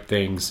right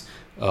things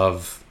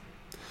of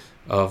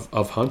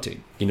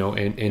hunting,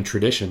 and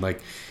tradition.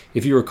 Like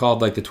if you were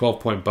called like the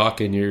 12-point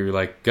buck and you're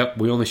like, yep,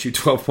 we only shoot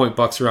 12-point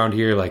bucks around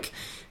here, like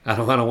I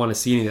don't want to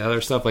see any of the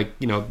other stuff, like,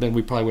 then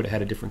we probably would have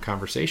had a different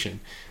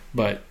conversation.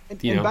 But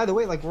and by the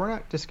way, like we're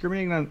not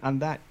discriminating on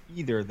that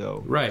either,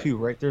 though. Right. Too,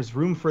 right. There's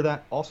room for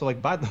that. Also,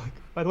 like by the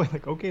way,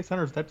 like Okayest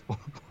hunters, that's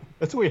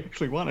what we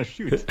actually want to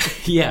shoot.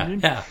 Yeah. I mean?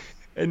 Yeah.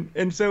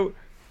 And so,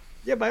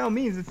 yeah, by all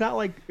means, it's not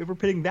like if we're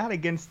pitting that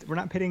against. We're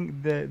not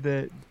pitting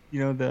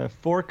the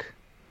fork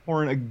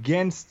horn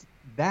against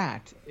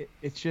that.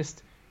 It's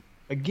just,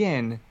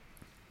 again,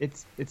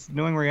 it's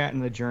knowing where you're at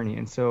in the journey.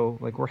 And so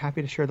like, we're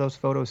happy to share those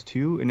photos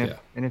too. And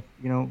if,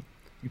 you know,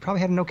 you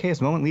probably had an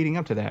okayest moment leading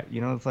up to that,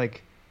 you know, it's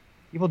like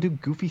people do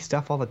goofy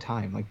stuff all the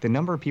time. Like the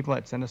number of people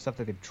that send us stuff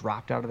that they've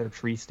dropped out of their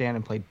tree stand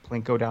and played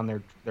Plinko down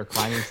their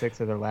climbing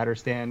sticks or their ladder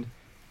stand.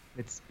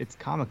 It's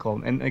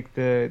comical. And like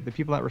the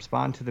people that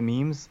respond to the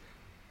memes,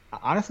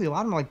 honestly, a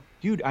lot of them are like,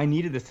 dude, I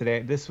needed this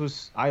today.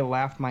 I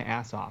laughed my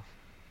ass off.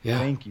 Yeah.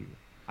 Thank you.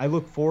 I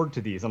look forward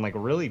to these. I'm like,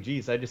 really?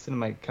 Geez, I just sit in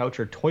my couch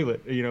or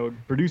toilet, you know,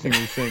 producing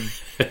these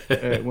things.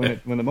 When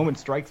the moment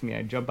strikes me,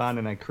 I jump on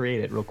and I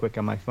create it real quick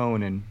on my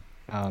phone. And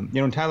you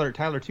know, and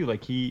Tyler too,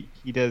 like he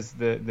does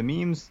the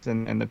memes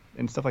and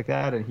stuff like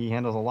that, and he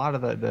handles a lot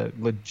of the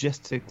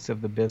logistics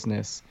of the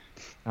business,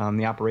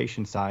 the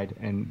operation side,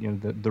 and you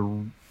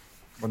know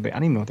I don't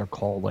even know what they're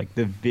called, like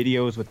the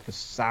videos with the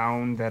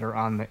sound that are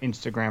on the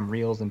Instagram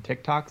Reels and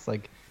TikToks.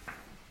 Like,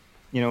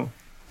 you know,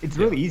 it's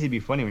really easy to be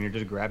funny when you're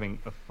just grabbing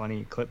a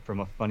funny clip from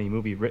a funny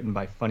movie written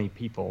by funny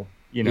people,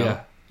 you know.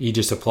 Yeah, you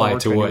just apply it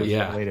to what,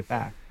 relate it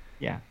back.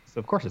 Yeah, so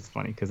of course it's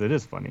funny, because it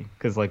is funny,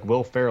 because like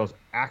Will Ferrell's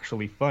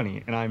actually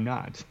funny and I'm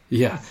not.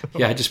 Yeah, so,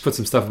 yeah, I just put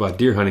some stuff about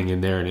deer hunting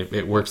in there and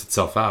it works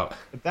itself out.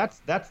 But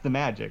that's the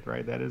magic,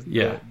 right? That is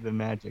the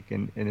magic,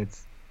 and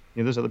it's,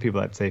 you know, there's other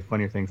people that say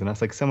funnier things than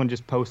us. Like someone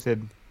just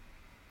posted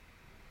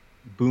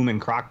Boom and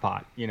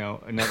Crockpot, you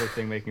know, another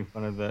thing making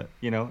fun of the,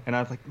 you know, and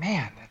I was like,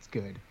 man, that's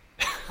good.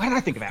 Why didn't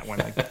I think of that one?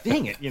 Like,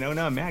 dang it, you know,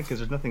 now I'm mad because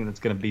there's nothing that's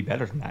going to be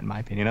better than that, in my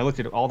opinion. I looked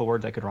at all the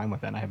words I could rhyme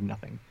with that, and I have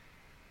nothing.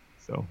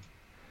 So.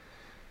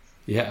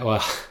 Yeah,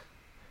 well,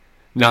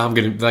 no, I'm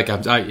going to, like,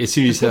 as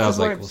soon as you said, I was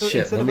like, well,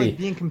 shit, instead of like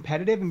being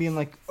competitive and being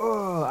like,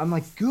 oh, I'm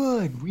like,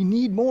 good, we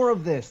need more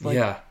of this.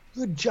 Like,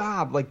 good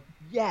job. Like,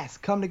 yes,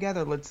 come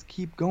together. Let's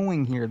keep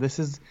going here. This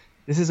is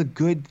a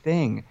good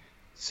thing.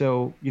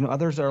 So, you know,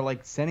 others are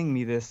like sending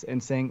me this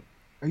and saying,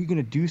 are you going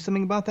to do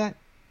something about that?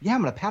 Yeah,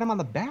 I'm going to pat them on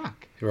the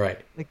back. Right.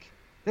 Like,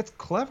 that's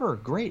clever.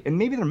 Great. And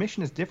maybe their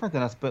mission is different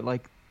than us, but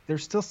like,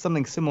 there's still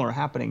something similar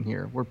happening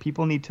here where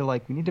people need to we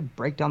need to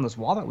break down this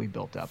wall that we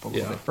built up a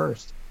little bit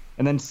first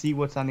and then see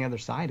what's on the other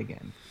side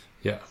again.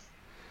 Yeah.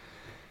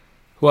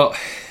 Well,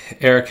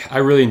 Eric, I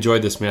really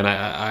enjoyed this, man.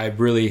 I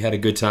really had a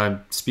good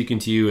time speaking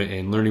to you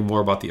and learning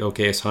more about the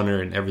Okayest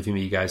Hunter and everything that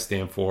you guys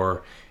stand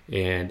for.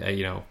 And,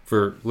 you know,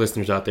 for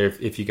listeners out there,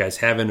 if you guys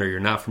haven't or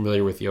you're not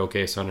familiar with the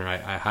Okayest Hunter,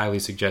 I highly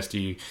suggest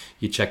you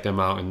check them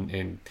out.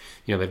 And,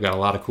 you know, they've got a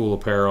lot of cool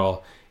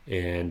apparel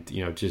and,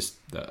 you know, just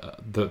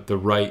the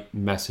right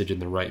message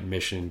and the right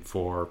mission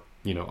for,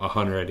 you know, a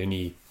hunter at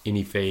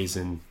any phase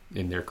in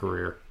their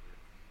career.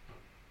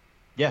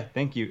 Yeah,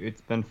 thank you.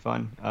 It's been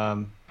fun.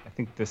 I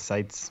think the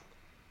site's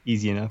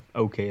easy enough,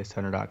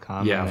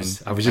 okayesthunter.com. Yeah,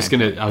 I was just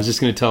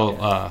gonna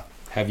tell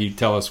have you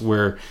tell us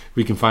where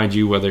we can find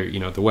you, whether, you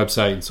know, the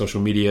website and social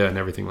media and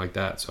everything like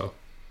that. So,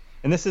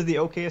 and this is the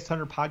Okayest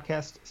Hunter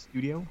podcast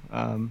studio.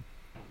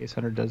 Okayest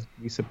Hunter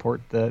we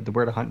support the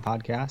Where to Hunt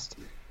podcast,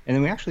 and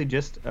then we actually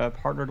just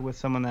partnered with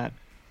someone that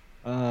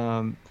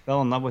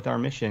fell in love with our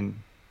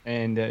mission,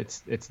 and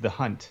it's The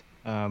Hunt,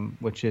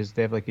 which is,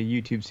 they have like a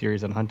YouTube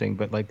series on hunting,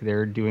 but like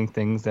they're doing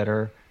things that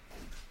are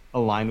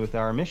aligned with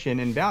our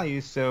mission and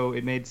values, so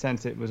it made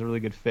sense. It was a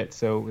really good fit,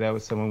 so that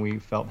was someone we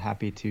felt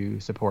happy to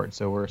support,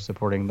 so we're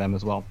supporting them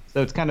as well.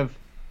 So it's kind of,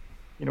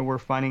 you know, we're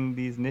finding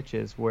these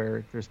niches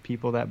where there's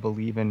people that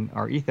believe in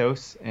our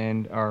ethos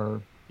and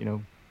are, you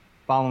know,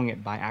 following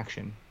it by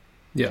action,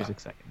 which is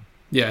exciting.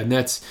 Yeah, and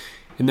that's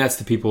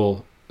the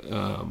people,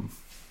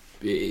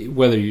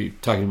 whether you're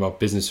talking about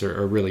business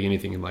or really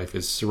anything in life,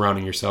 is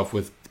surrounding yourself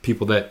with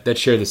people that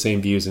share the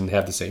same views and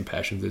have the same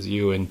passions as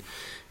you. And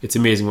it's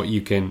amazing what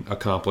you can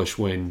accomplish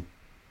when,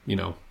 you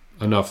know,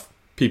 enough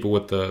people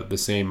with the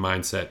same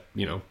mindset,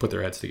 you know, put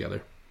their heads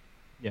together.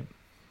 Yep.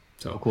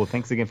 So cool.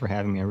 Thanks again for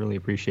having me. I really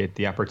appreciate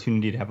the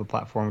opportunity to have a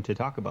platform to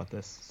talk about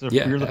this. So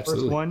you're the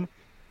first one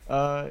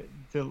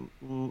you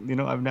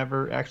know, I've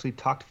never actually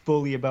talked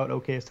fully about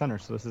Okayest Hunter,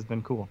 so this has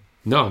been cool.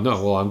 No.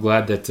 Well, I'm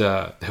glad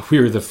that we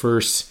were the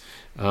first,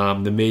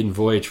 the maiden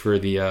voyage for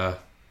the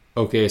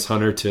Okayest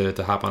Hunter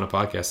to hop on a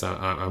podcast.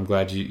 I'm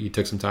glad you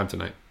took some time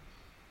tonight.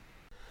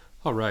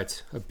 All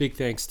right. A big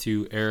thanks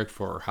to Eric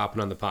for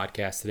hopping on the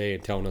podcast today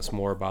and telling us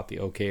more about the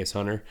Okayest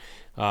Hunter.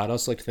 I'd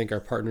also like to thank our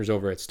partners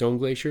over at Stone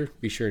Glacier.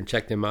 Be sure and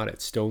check them out at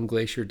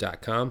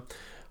stoneglacier.com.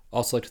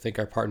 Also like to thank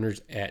our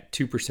partners at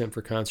 2%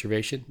 for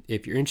Conservation.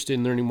 If you're interested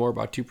in learning more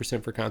about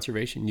 2% for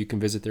Conservation, you can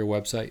visit their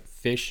website,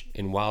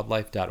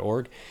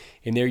 fishandwildlife.org.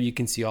 And there you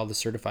can see all the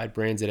certified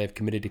brands that have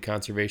committed to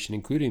conservation,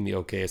 including the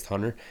Okayest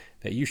Hunter,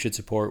 that you should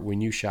support when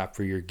you shop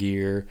for your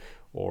gear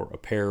or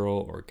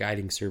apparel or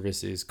guiding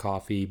services,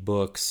 coffee,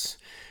 books,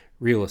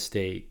 real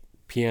estate,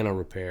 piano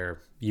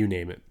repair, you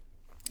name it.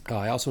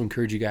 I also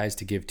encourage you guys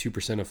to give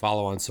 2% a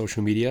follow on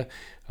social media,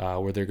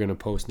 where they're going to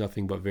post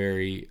nothing but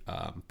very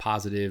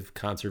positive,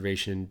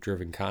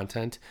 conservation-driven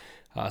content.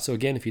 So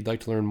again, if you'd like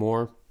to learn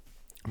more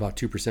about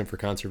 2% for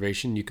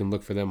Conservation, you can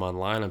look for them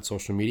online on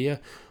social media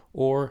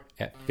or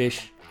at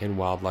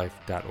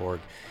fishandwildlife.org.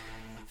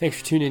 Thanks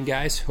for tuning in,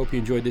 guys. Hope you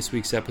enjoyed this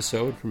week's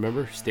episode.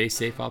 Remember, stay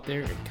safe out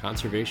there, and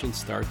conservation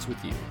starts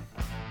with you.